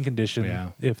another win condition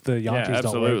Yeah. if the Yankees don't work.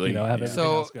 absolutely. You know, have Yeah. everything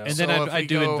So- else go. And then So if I'd we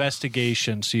do go-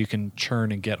 investigation so you can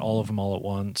churn and get all of them all at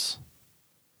once.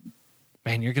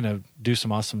 Man, you're going to do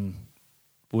some awesome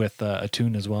with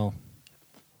Attune as well.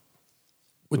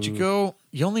 Would you go?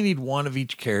 You only need 1 of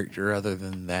each character other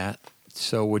than that.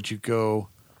 So would you go?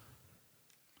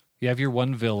 You have your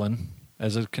one villain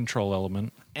as a control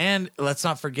element. And let's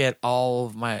not forget all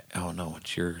of my. Oh no,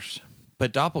 it's yours.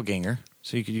 But Doppelganger.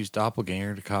 So you could use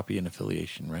Doppelganger to copy an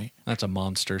affiliation, right? That's a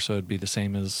monster, so it'd be the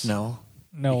same as... No.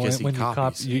 no, because he when you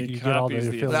copies. copy, you He get all the copies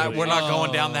the affiliates. That, we're not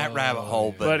going down that rabbit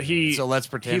hole, But he so let's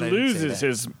he pretend I didn't say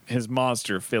loses that. his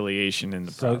monster affiliation in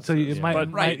the So process. it might,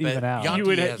 But Right, even but out. Yanti you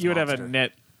would has you would have a monster.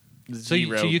 net So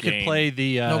zero. you could gain. play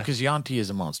the... No, because Yanti is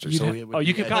a monster. You'd So have- it would Oh, be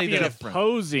you could a copy an different-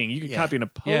 opposing. You could Yeah. copy an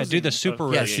opposing. Yeah, do the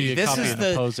super Yeah, race. see, you this copy is an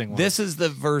the opposing one. this is the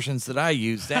versions that I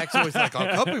use. Zach's always like,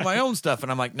 I'll copy my own stuff,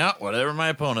 and I'm like, no, whatever my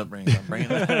opponent brings, I'm bringing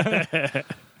that.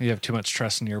 You have too much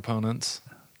trust in your opponents.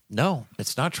 No,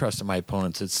 it's not trusting my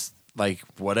opponents. It's like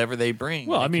whatever they bring.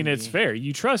 Well, It I mean, can it's be- fair.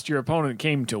 You trust your opponent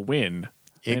came to win.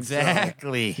 And so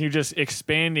exactly. you're just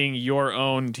expanding your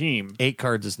own team. 8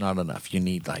 cards is not enough. You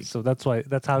need like So that's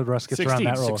how Russ gets around 16,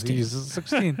 that roll. 16. He uses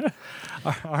 16.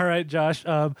 All right, Josh.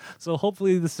 So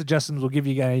hopefully the suggestions will give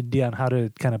you an idea on how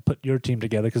to kind of put your team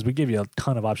together because we give you a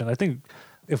ton of options. I think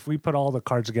if we put all the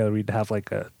cards together, we'd have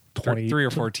like a 20, 3 or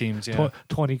 4 teams, yeah.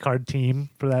 20 card team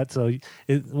for that. So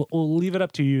we'll leave it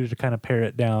up to you to kind of pare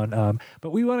it down. But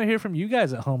we want to hear from you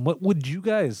guys at home. What would you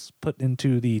guys put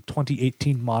into the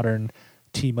 2018 modern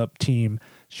team up team?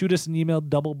 Shoot us an email,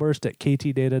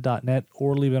 doubleburst@ktdata.net,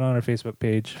 or leave it on our Facebook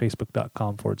page,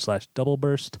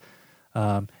 facebook.com/doubleburst.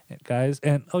 Guys,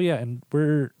 and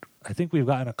I think we've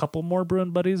gotten a couple more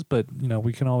Bruin buddies, but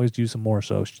we can always use some more,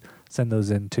 so send those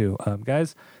in too.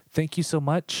 Guys, thank you so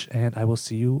much, and I will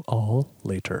see you all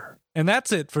later. And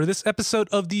that's it for this episode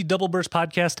of the Double Burst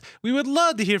Podcast. We would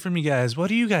love to hear from you guys. What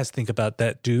do you guys think about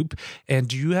that dupe? And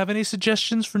do you have any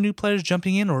suggestions for new players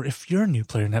jumping in? Or if you're a new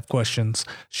player and have questions,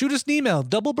 shoot us an email,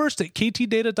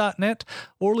 doubleburst@ktdata.net,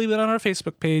 or leave it on our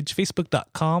Facebook page,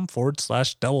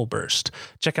 facebook.com/doubleburst.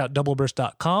 Check out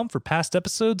doubleburst.com for past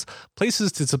episodes,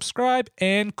 places to subscribe,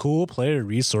 and cool player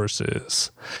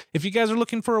resources. If you guys are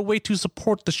looking for a way to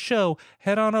support the show,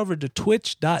 head on over to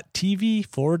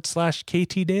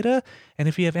twitch.tv/ktdata America. And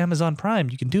if you have Amazon Prime,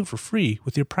 you can do it for free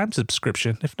with your Prime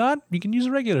subscription. If not, you can use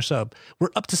a regular sub. We're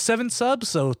up to 7 subs,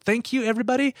 so thank you,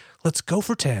 everybody. Let's go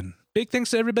for 10. Big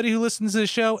thanks to everybody who listens to the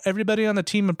show. Everybody on the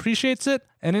team appreciates it.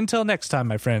 And until next time,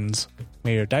 my friends,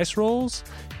 may your dice rolls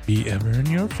be ever in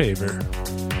your favor.